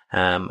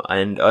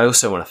 And I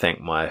also want to thank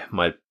my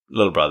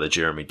little brother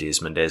Jeremy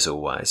Desmond, as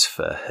always,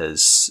 for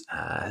his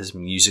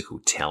musical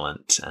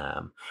talent.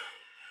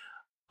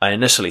 I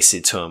initially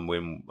said to him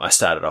when I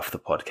started off the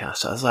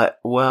podcast, I was like,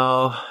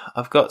 well,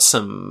 I want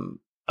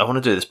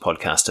to do this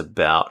podcast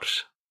about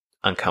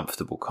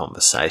uncomfortable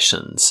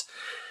conversations.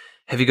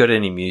 Have you got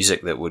any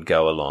music that would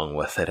go along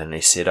with it? And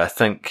he said, I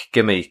think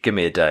give me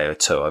a day or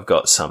two. I've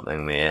got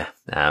something there.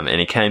 And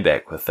he came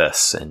back with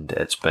this, and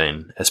it's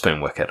been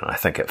wicked, and I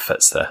think it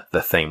fits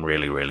the theme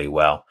really, really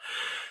well.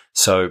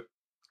 So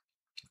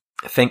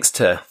thanks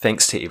to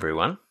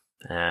everyone.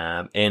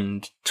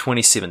 And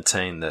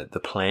 2017, the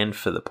plan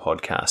for the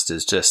podcast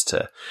is just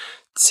to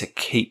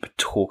keep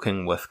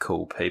talking with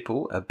cool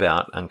people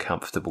about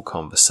uncomfortable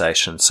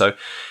conversations. So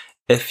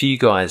if you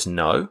guys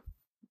know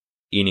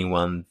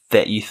anyone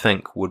that you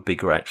think would be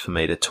great for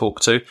me to talk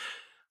to,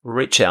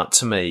 reach out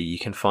to me. You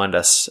can find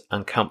us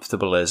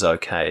Uncomfortable Is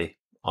Okay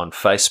on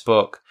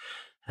Facebook,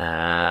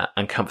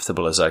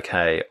 Uncomfortable Is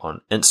Okay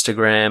on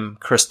Instagram,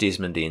 Chris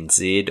Desmond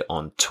NZ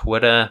on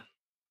Twitter,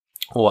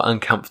 or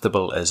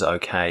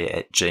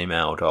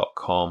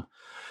uncomfortableisokay@gmail.com.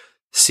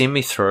 Send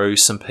me through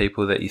some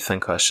people that you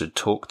think I should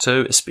talk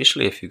to,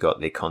 especially if you've got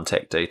their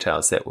contact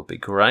details. That would be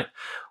great.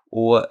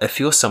 Or if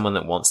you're someone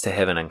that wants to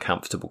have an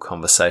uncomfortable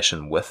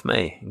conversation with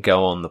me,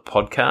 go on the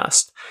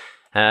podcast.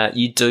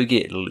 You do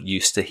get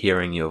used to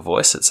hearing your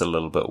voice. It's a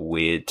little bit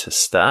weird to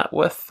start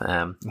with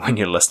when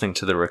you're listening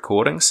to the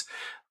recordings,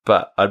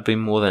 but I'd be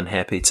more than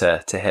happy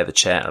to have a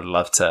chat. I'd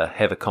love to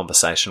have a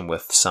conversation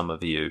with some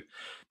of you.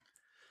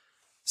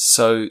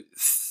 So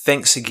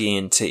thanks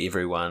again to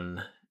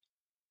everyone.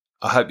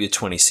 I hope your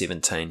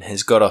 2017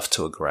 has got off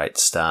to a great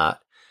start.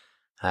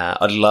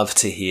 I'd love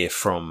to hear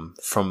from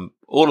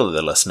all of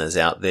the listeners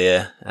out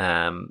there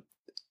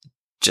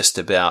just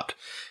about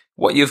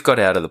what you've got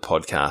out of the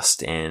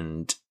podcast,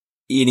 and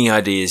any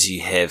ideas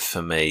you have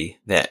for me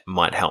that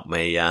might help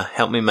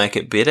me make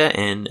it better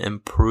and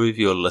improve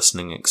your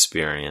listening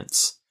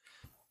experience.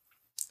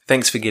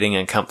 Thanks for getting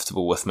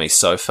uncomfortable with me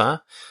so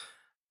far.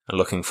 I'm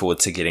looking forward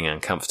to getting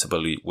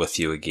uncomfortable with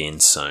you again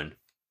soon.